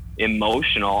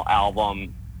emotional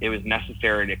album, it was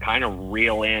necessary to kind of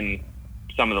reel in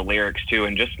some of the lyrics too,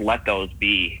 and just let those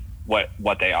be what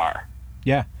they are.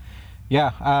 Yeah.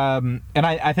 Yeah, and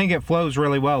I think it flows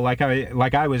really well. Like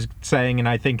I was saying, and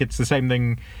I think it's the same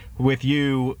thing with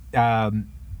you.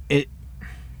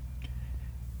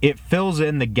 It fills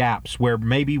in the gaps where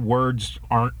maybe words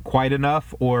aren't quite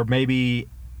enough, or maybe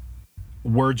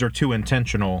words are too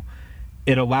intentional.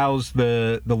 It allows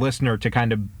the listener to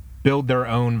kind of build their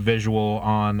own visual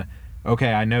on,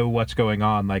 okay, I know what's going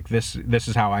on, like this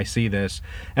is how I see this.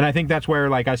 And I think that's where,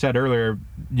 like I said earlier,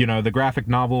 the graphic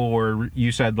novel, or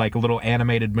you said like a little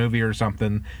animated movie or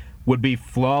something, would be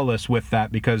flawless with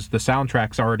that, because the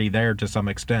soundtrack's already there to some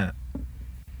extent.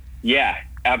 Yeah,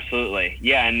 absolutely.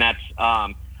 Yeah, and that's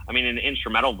an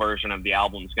instrumental version of the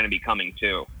album is going to be coming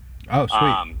too. Oh,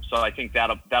 sweet. So I think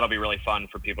that'll be really fun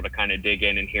for people to kind of dig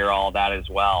in and hear all that as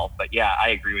well. But yeah, I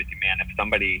agree with you, man. If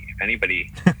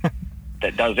anybody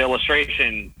that does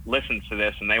illustration listens to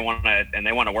this and they want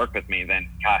to work with me, then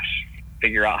gosh,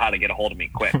 figure out how to get a hold of me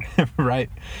quick. Right,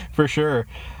 for sure.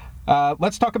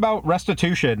 Let's talk about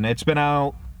Restitution. It's been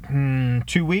out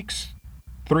 2 weeks,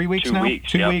 3 weeks 2 now.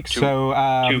 Weeks, 2 yep. weeks.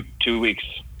 So 2 weeks.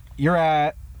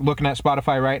 You're looking at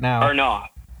Spotify right now. Or no,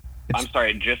 I'm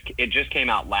sorry. It just came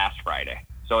out last Friday,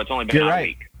 so it's only been out a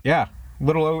week. Yeah,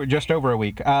 just over a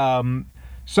week.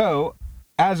 So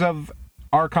as of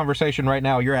our conversation right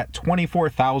now, you're at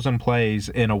 24,000 plays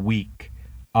in a week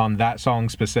on that song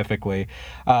specifically.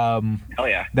 Hell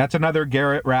yeah. That's another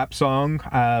Garrett rap song.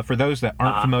 For those that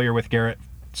aren't familiar with Garrett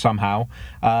somehow,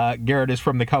 Garrett is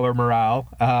from The Color Morale.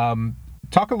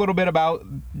 Talk a little bit about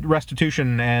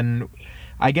Restitution and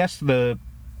I guess the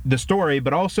story,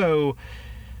 but also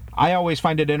I always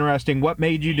find it interesting, what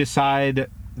made you decide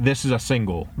this is a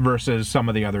single versus some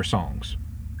of the other songs?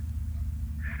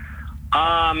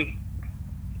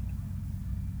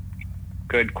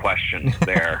 Good questions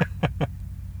there.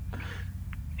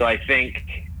 So I think,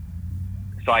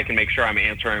 so I can make sure I'm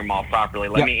answering them all properly.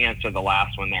 Let me answer the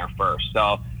last one there first.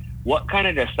 So what kind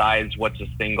of decides what's a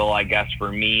single, I guess,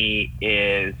 for me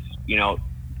is,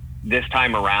 this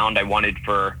time around, I wanted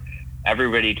for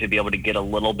everybody to be able to get a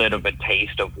little bit of a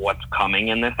taste of what's coming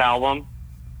in this album,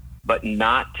 but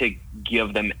not to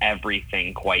give them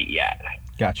everything quite yet.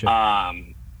 Gotcha.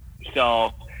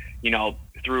 So,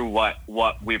 through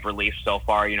what we've released so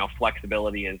far,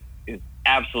 flexibility is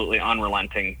absolutely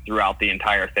unrelenting throughout the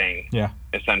entire thing. Yeah.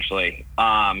 Essentially.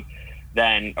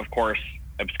 Then, of course,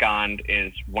 Abscond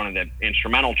is one of the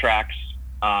instrumental tracks,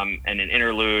 and an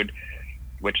interlude,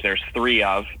 which there's 3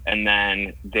 of, and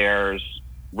then there's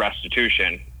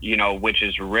Restitution, which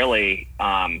is really,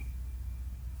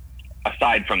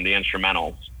 aside from the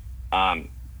instrumentals,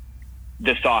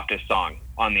 the softest song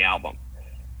on the album.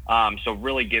 So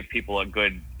really give people a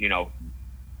good,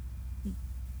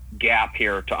 gap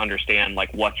here to understand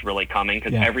like what's really coming,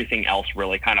 because everything else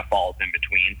really kind of falls in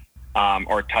between,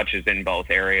 or touches in both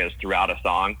areas throughout a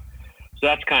song. So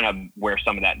that's kind of where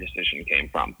some of that decision came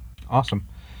from. Awesome.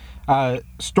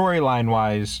 Storyline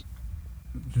wise,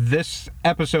 this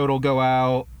episode will go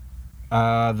out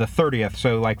the 30th,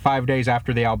 so like 5 days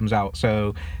after the album's out.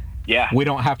 So yeah, we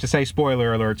don't have to say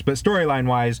spoiler alerts, but storyline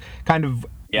wise, kind of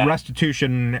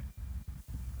Restitution,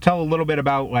 tell a little bit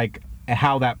about like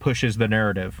how that pushes the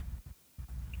narrative.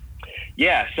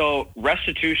 Yeah, so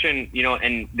Restitution,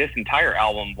 and this entire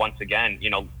album, once again,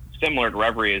 similar to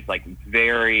Reverie, is like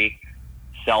very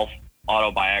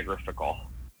self-autobiographical,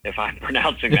 if I'm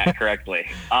pronouncing that correctly.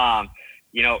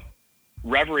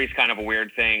 Reverie is kind of a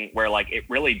weird thing where like it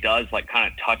really does like kind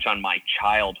of touch on my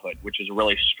childhood, which is a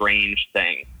really strange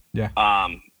thing. Yeah.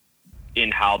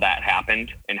 In how that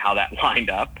happened and how that lined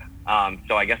up.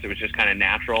 So I guess it was just kind of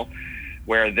natural,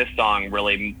 where this song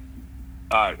really,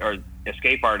 or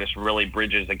Escape Artist really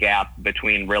bridges a gap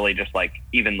between really just like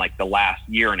even like the last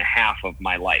year and a half of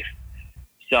my life.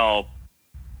 So,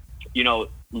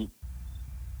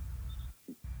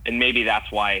 and maybe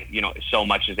that's why, so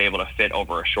much is able to fit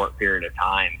over a short period of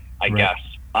time, I guess.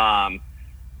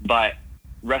 But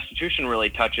Restitution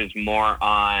really touches more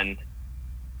on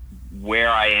where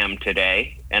I am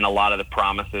today and a lot of the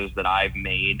promises that I've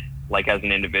made, like as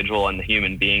an individual and the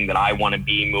human being that I want to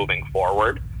be moving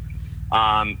forward.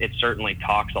 It certainly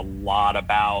talks a lot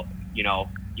about,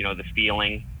 the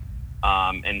feeling,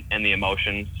 and the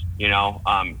emotions,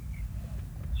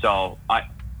 so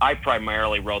I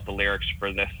primarily wrote the lyrics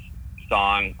for this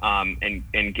song,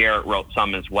 and Garrett wrote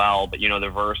some as well, but the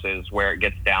verses where it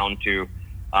gets down to,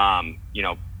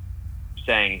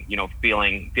 saying,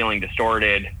 feeling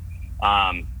distorted,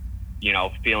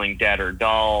 feeling dead or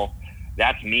dull,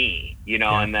 that's me,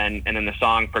 and then the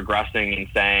song progressing and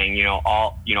saying,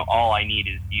 all I need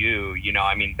is you,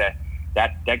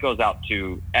 that goes out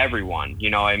to everyone. You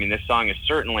know, I mean, this song is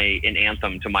certainly an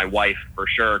anthem to my wife for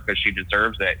sure, because she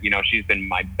deserves it. You know, she's been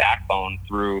my backbone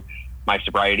through my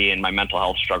sobriety and my mental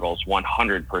health struggles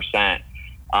 100%.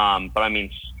 But I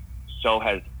mean, so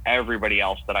has everybody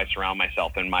else that I surround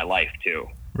myself in my life too.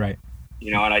 Right.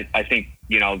 You know, and I think,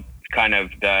 you know, kind of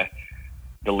the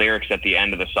lyrics at the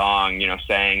end of the song, you know,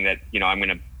 saying that, you know, I'm going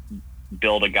to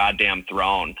build a goddamn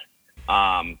throne.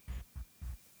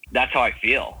 That's how I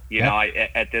feel, you know,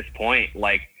 at this point,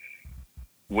 like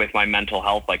with my mental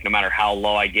health, like no matter how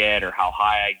low I get or how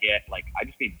high I get, like I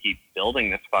just need to keep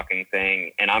building this fucking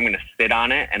thing, and I'm going to sit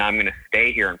on it, and I'm going to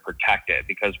stay here and protect it,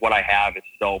 because what I have is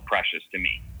so precious to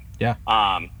me. Yeah.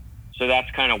 So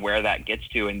that's kind of where that gets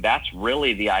to. And that's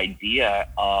really the idea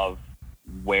of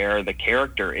where the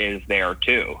character is there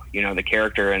too. You know, the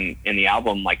character in the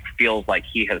album, like, feels like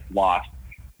he has lost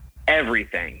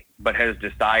everything, but has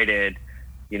decided,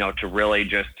 you know, to really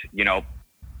just, you know,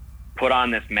 put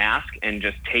on this mask and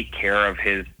just take care of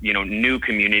his, you know, new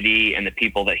community and the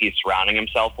people that he's surrounding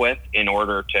himself with in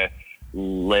order to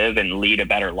live and lead a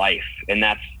better life. And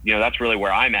that's, you know, that's really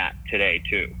where I'm at today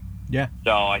too. Yeah.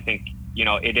 So I think, you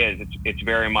know, it's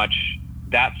very much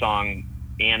that song,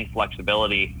 and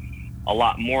Flexibility, a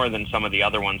lot more than some of the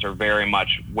other ones, are very much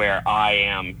where I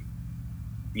am,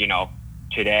 you know,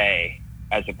 today,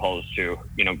 as opposed to,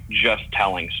 you know, just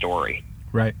telling story.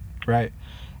 Right. Right.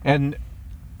 And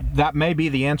that may be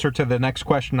the answer to the next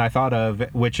question I thought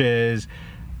of, which is,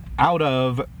 out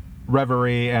of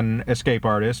Reverie and Escape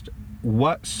Artist,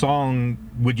 what song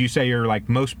would you say you're like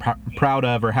most proud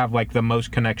of, or have like the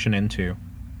most connection into?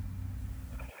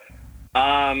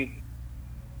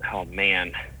 Oh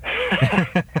man.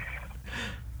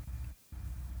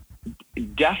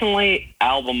 Definitely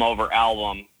album over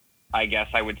album. I guess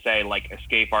I would say like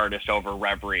Escape Artist over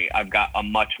Reverie. I've got a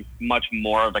much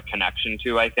more of a connection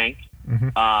to, I think,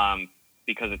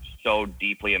 because it's so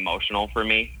deeply emotional for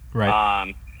me.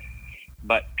 Right.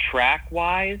 But track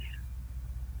wise,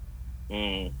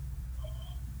 I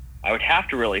would have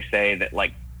to really say that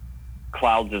like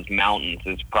Clouds as Mountains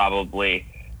is probably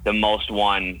the most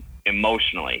one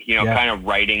emotionally, you know, kind of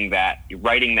writing that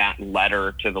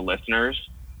letter to the listeners,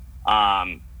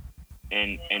 and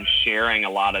sharing a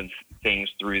lot of things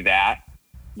through that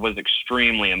was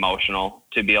extremely emotional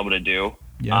to be able to do.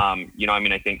 Yeah. You know, I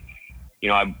mean, I think, you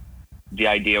know, the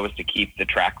idea was to keep the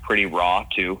track pretty raw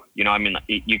too. You know, I mean,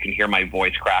 you can hear my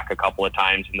voice crack a couple of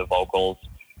times in the vocals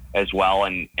as well.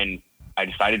 And I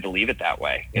decided to leave it that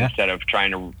way instead of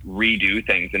trying to redo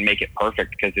things and make it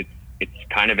perfect, because it's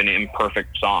kind of an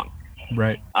imperfect song.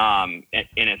 Right. In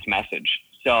its message.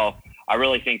 So I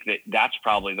really think that that's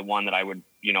probably the one that I would,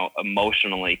 you know,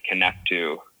 emotionally connect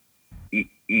to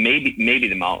maybe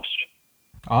the most.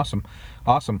 Awesome.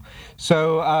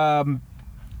 So,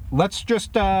 let's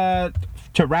just, to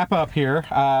wrap up here,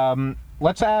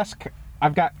 let's ask,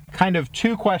 I've got kind of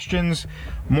two questions,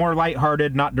 more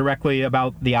lighthearted, not directly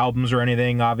about the albums or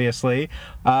anything, obviously.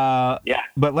 But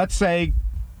let's say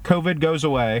COVID goes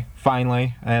away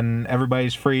finally, and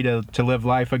everybody's free to live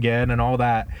life again and all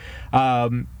that.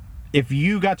 If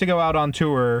you got to go out on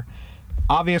tour,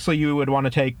 obviously you would want to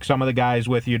take some of the guys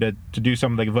with you to do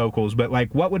some of the vocals, but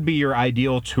like, what would be your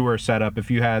ideal tour setup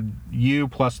if you had you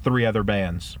plus 3 other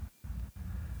bands?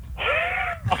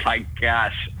 Oh my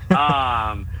gosh.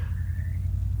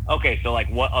 Okay, so like,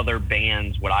 what other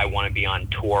bands would I want to be on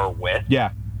tour with?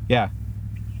 Yeah.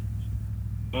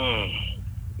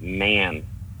 Man.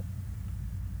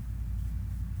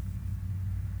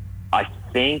 I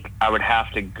think I would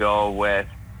have to go with,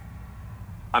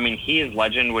 I mean, He Is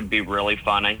Legend would be really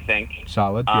fun, I think.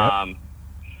 Solid, yeah.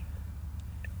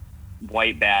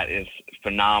 White Bat is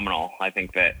phenomenal. I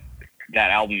think that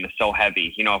album is so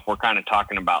heavy. You know, if we're kind of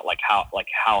talking about like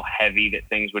how heavy that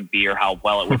things would be or how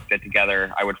well it would fit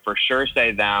together, I would for sure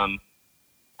say them.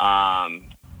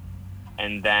 And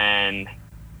then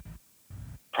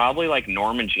probably like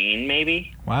Norma Jean,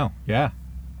 maybe. Wow, yeah.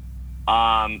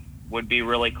 Would be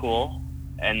really cool.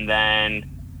 And then,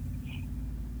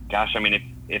 gosh, I mean,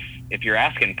 if you're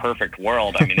asking perfect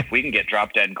world, I mean, if we can get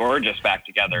Drop Dead Gorgeous back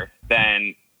together,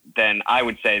 then I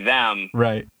would say them.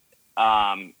 Right.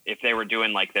 If they were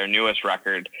doing like their newest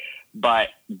record, but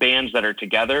bands that are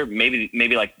together, maybe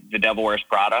like The Devil Wears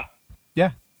Prada.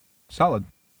 Yeah. Solid.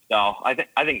 So I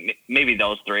think maybe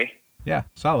those 3. Yeah.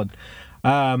 Solid.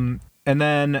 And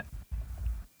then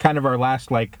kind of our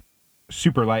last, like,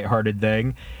 super lighthearted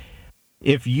thing.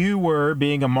 If you were,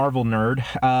 being a Marvel nerd,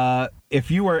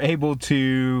 if you were able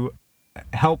to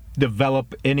help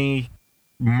develop any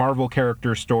Marvel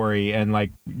character story and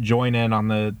like join in on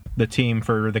the team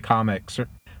for the comics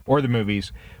or the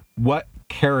movies, what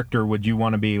character would you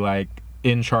want to be like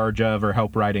in charge of or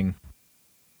help writing?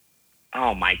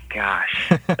 Oh my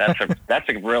gosh, that's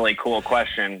a really cool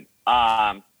question.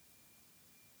 I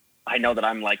know that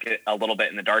I'm like a little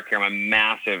bit in the dark here. I'm a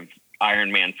massive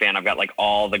Iron Man fan. I've got like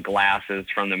all the glasses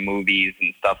from the movies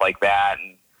and stuff like that,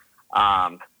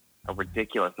 and a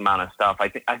ridiculous amount of stuff. I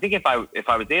think if I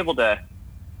was able to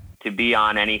be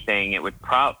on anything, it would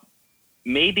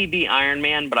maybe be Iron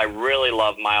Man, but I really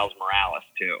love Miles Morales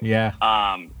too. Yeah.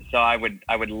 So I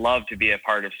would love to be a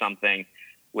part of something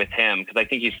with him, because I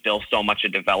think he's still so much a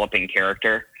developing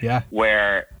character. Yeah.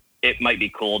 Where it might be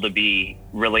cool to be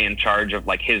really in charge of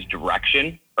like his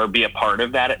direction, or be a part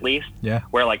of that at least. Yeah.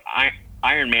 Where like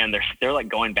Iron Man, they're like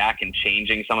going back and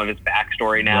changing some of his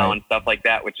backstory now and stuff like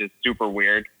that, which is super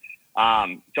weird. So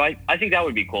I think that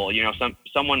would be cool. You know,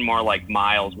 someone more like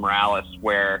Miles Morales,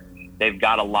 where they've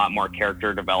got a lot more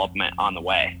character development on the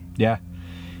way. Yeah.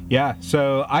 Yeah.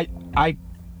 So I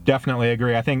definitely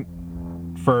agree. I think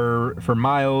for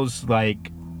Miles,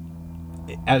 like,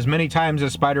 as many times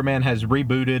as Spider-Man has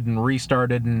rebooted and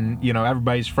restarted, and you know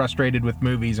everybody's frustrated with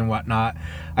movies and whatnot,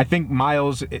 I think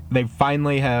Miles, they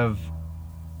finally have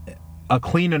a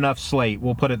clean enough slate,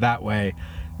 we'll put it that way,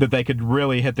 that they could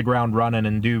really hit the ground running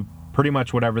and do pretty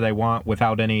much whatever they want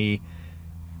without any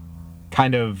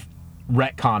kind of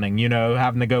retconning, you know,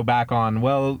 having to go back on,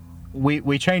 well,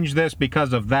 we changed this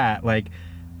because of that. Like,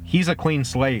 he's a clean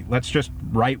slate. Let's just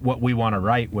write what we want to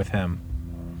write with him.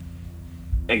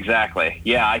 Exactly.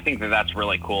 Yeah, I think that's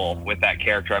really cool with that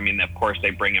character. I mean, of course,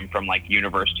 they bring him from like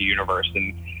universe to universe,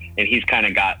 and he's kind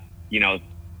of got, you know,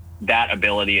 that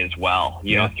ability as well,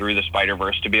 you know, through the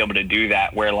Spider-Verse to be able to do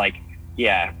that, where like,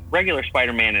 yeah, regular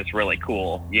Spider-Man is really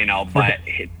cool, you know, but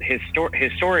his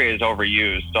story is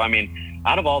overused. So, I mean,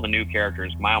 out of all the new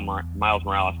characters, Miles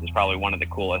Morales is probably one of the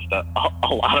coolest. A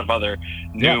lot of other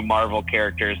new Marvel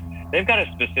characters, they've got a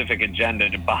specific agenda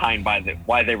behind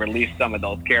why they released some of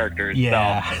those characters.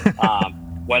 Yeah. So,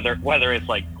 whether it's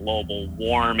like global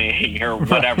warming or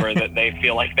whatever that they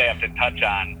feel like they have to touch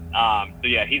on. So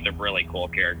yeah, he's a really cool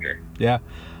character. Yeah.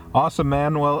 Awesome,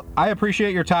 man. Well, I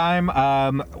appreciate your time.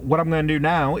 What I'm going to do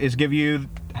now is give you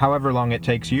however long it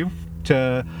takes you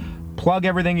to plug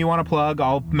everything you want to plug.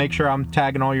 I'll make sure I'm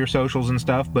tagging all your socials and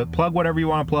stuff, but plug whatever you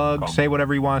want to plug. Cool. Say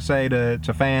whatever you want to say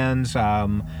to fans,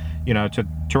 you know, to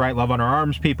write Love on Our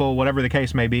Arms people, whatever the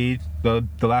case may be. The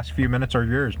last few minutes are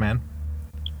yours, man.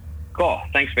 Cool.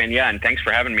 Thanks, man. Yeah, and thanks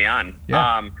for having me on.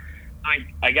 Yeah.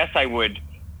 I guess I would,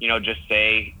 you know, just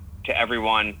say to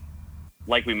everyone,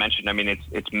 like we mentioned, I mean,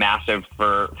 it's massive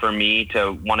for me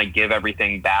to want to give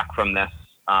everything back from this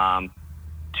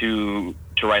to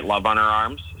write Love on Our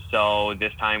Arms. So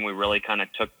this time we really kind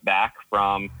of took back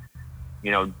from, you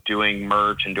know, doing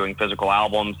merch and doing physical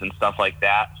albums and stuff like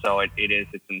that. So it's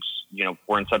you know,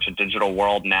 we're in such a digital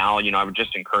world now. You know, I would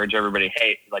just encourage everybody,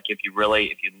 hey, like if you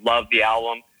love the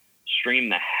album, stream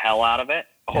the hell out of it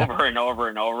over and over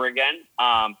and over again.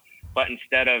 But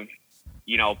instead of,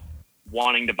 you know,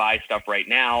 wanting to buy stuff right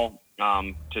now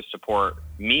to support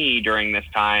me during this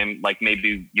time, like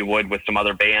maybe you would with some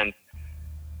other bands,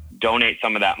 donate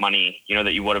some of that money, you know,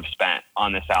 that you would have spent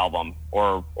on this album,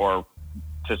 or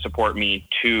to support me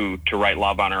to write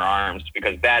Love on Our Arms,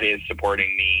 because that is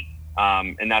supporting me.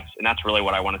 And that's really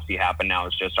what I want to see happen now,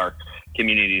 is just our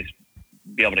communities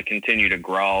be able to continue to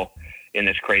grow in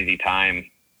this crazy time.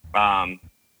 So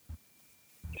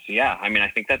yeah, I mean, I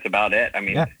think that's about it. I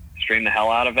mean, stream the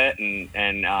hell out of it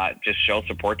and just show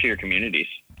support to your communities.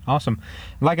 Awesome.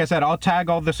 Like I said, I'll tag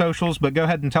all the socials, but go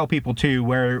ahead and tell people too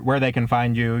where they can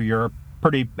find you. You're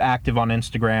pretty active on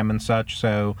Instagram and such,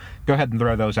 so go ahead and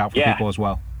throw those out for people as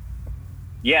well.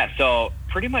 Yeah, so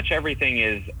pretty much everything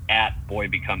is at Boy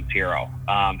Becomes Hero.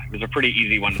 It was a pretty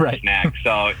easy one to snag.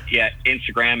 So yeah,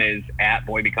 Instagram is at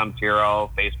Boy Becomes Hero.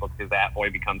 Facebook is at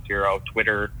Boy Becomes Hero.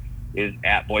 Twitter is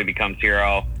at Boy Becomes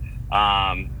Hero.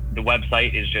 The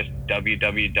website is just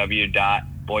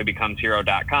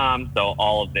www.boybecomeshero.com. So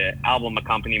all of the album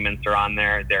accompaniments are on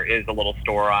there. There is a little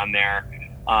store on there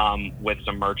with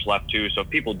some merch left too. So if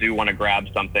people do want to grab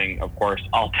something, of course,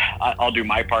 I'll do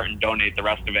my part and donate the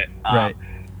rest of it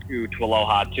to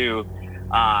Aloha too.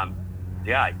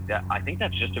 Yeah, I think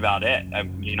that's just about it.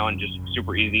 You know, and just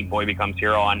super easy. Boy Becomes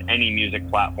Hero on any music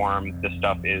platform. This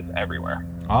stuff is everywhere.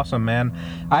 Awesome, man.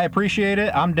 I appreciate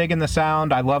it. I'm digging the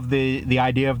sound. I love the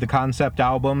idea of the concept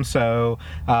album. So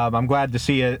I'm glad to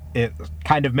see it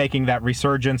kind of making that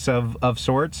resurgence of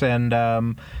sorts,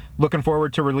 and looking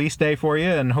forward to release day for you.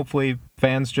 And hopefully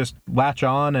fans just latch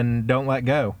on and don't let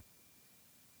go.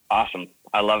 Awesome.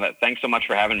 I love it. Thanks so much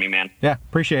for having me, man. Yeah,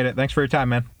 appreciate it. Thanks for your time,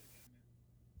 man.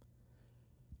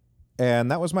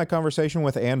 And that was my conversation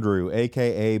with Andrew,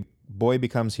 aka Boy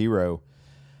Becomes Hero.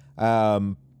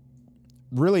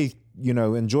 Really,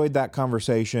 enjoyed that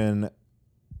conversation.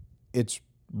 It's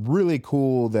really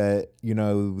cool that,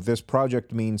 this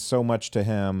project means so much to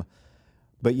him,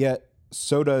 but yet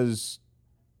so does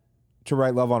To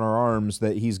Write Love on Our Arms,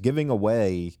 that he's giving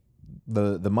away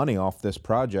the money off this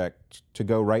project to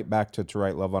go right back to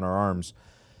Write Love on Our Arms.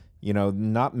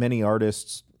 Not many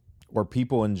artists or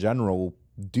people in general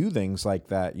do things like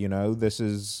that. This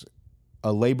is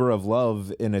a labor of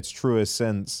love in its truest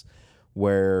sense,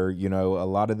 where, a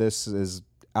lot of this is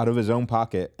out of his own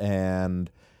pocket,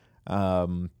 and,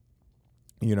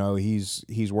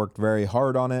 he's worked very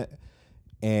hard on it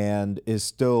and is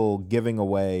still giving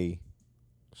away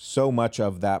so much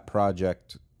of that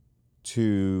project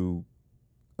to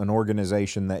an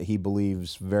organization that he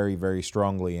believes very, very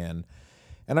strongly in.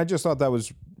 And I just thought that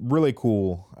was really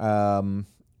cool.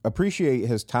 Appreciate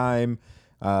his time.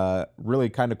 Really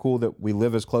kind of cool that we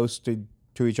live as close to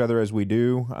each other as we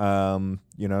do.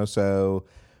 So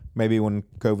maybe when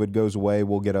COVID goes away,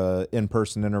 we'll get a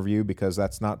in-person interview, because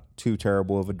that's not too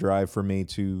terrible of a drive for me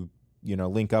to,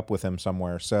 link up with him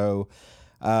somewhere. So,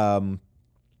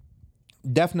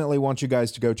 definitely want you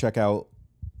guys to go check out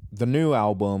the new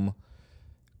album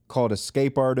called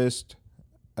Escape Artist.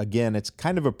 Again, it's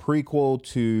kind of a prequel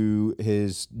to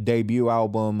his debut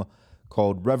album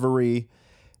called Reverie.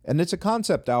 And it's a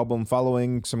concept album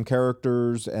following some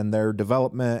characters and their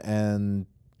development, and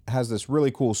has this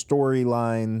really cool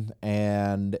storyline.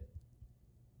 And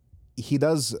he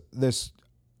does this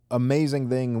amazing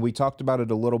thing. We talked about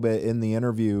it a little bit in the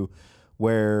interview,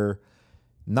 where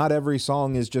not every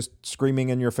song is just screaming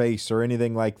in your face or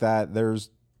anything like that. There's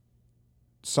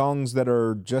songs that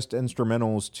are just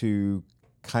instrumentals to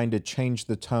kind of change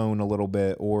the tone a little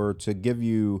bit, or to give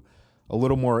you a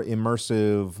little more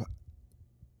immersive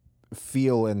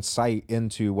feel and sight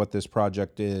into what this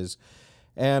project is.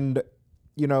 And,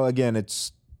 again,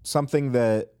 it's something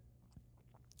that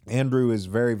Andrew is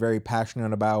very, very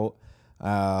passionate about.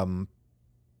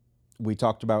 We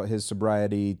talked about his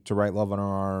sobriety, To Write Love on Our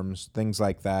Arms, things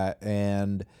like that.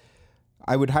 And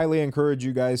I would highly encourage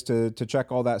you guys to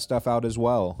check all that stuff out as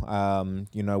well.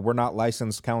 We're not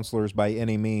licensed counselors by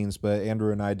any means, but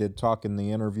Andrew and I did talk in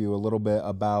the interview a little bit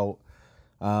about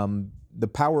the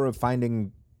power of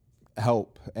finding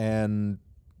help. And,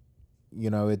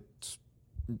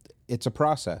 it's a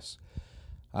process.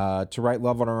 To Write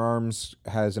Love on Our Arms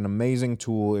has an amazing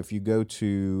tool. If you go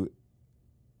to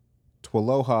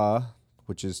Twilloha,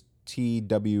 which is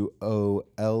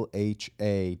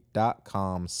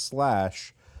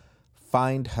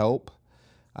TWOLHA.com/find help.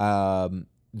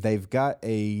 They've got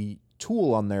a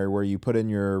tool on there where you put in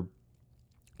your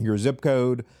zip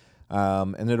code,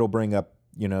 and it'll bring up,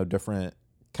 different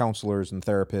counselors and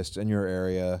therapists in your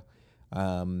area.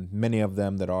 Many of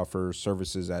them that offer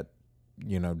services at,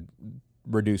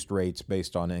 reduced rates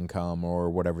based on income or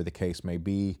whatever the case may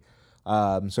be.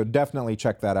 So definitely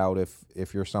check that out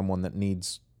if you're someone that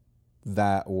needs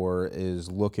that or is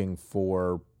looking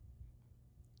for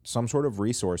some sort of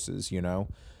resources,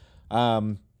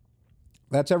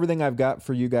 That's everything I've got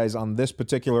for you guys on this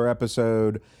particular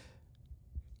episode.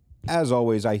 As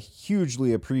always, I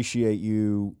hugely appreciate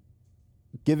you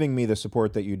giving me the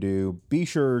support that you do. Be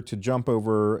sure to jump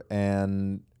over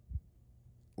and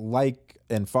like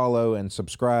and follow and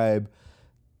subscribe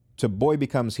to Boy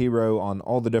Becomes Hero on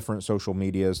all the different social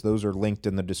medias. Those are linked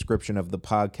in the description of the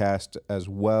podcast as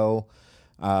well.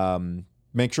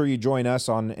 Make sure you join us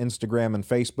on Instagram and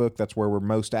Facebook. That's where we're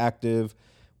most active.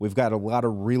 We've got a lot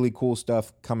of really cool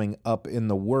stuff coming up in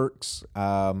the works,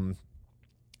 and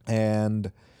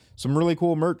some really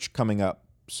cool merch coming up.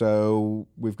 So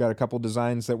we've got a couple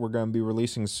designs that we're going to be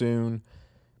releasing soon,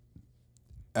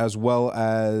 as well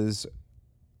as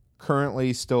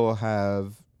currently still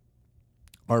have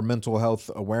our mental health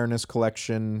awareness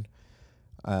collection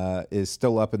is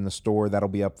still up in the store. That'll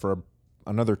be up for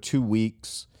another 2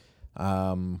 weeks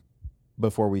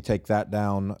before we take that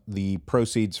down. The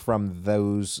proceeds from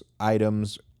those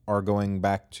items are going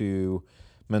back to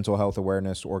mental health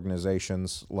awareness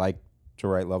organizations like To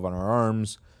Write Love on Our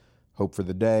Arms, Hope for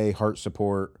the Day, Heart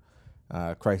Support,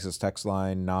 Crisis Text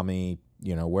Line, NAMI,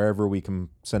 wherever we can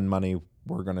send money,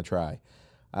 we're going to try.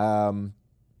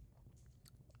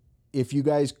 If you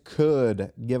guys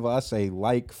could give us a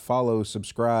like, follow,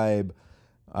 subscribe,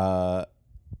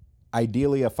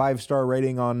 ideally a 5-star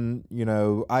rating on,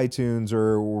 iTunes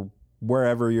or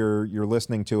wherever you're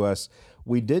listening to us.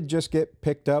 We did just get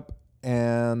picked up,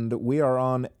 and we are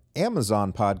on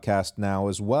Amazon Podcast now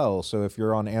as well. So if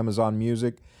you're on Amazon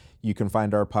Music, you can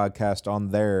find our podcast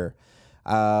on there.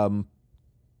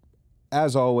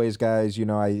 as always, guys,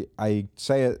 I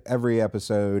say it every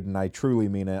episode, and I truly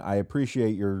mean it. I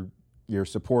appreciate your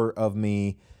support of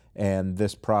me and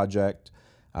this project.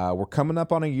 We're coming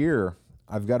up on a year.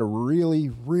 I've got a really,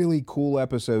 really cool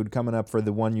episode coming up for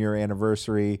the 1-year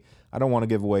anniversary. I don't want to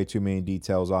give away too many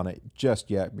details on it just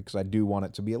yet because I do want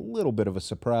it to be a little bit of a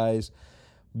surprise.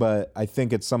 But I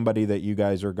think it's somebody that you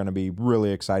guys are going to be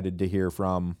really excited to hear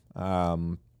from.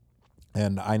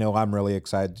 And I know I'm really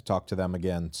excited to talk to them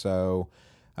again. So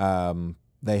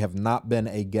they have not been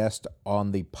a guest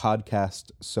on the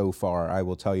podcast so far, I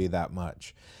will tell you that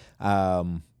much.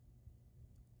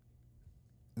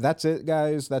 That's it,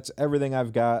 guys. That's everything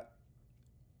I've got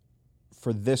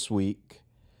for this week.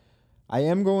 I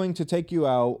am going to take you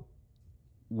out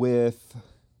with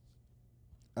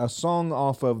a song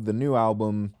off of the new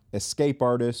album, Escape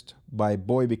Artist by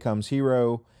Boy Becomes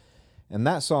Hero. And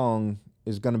that song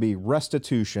is going to be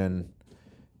Restitution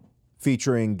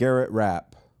featuring Garrett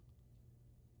Rapp.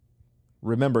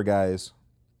 Remember, guys,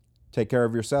 take care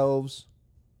of yourselves,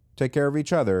 take care of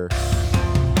each other,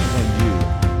 and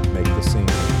you make the scene.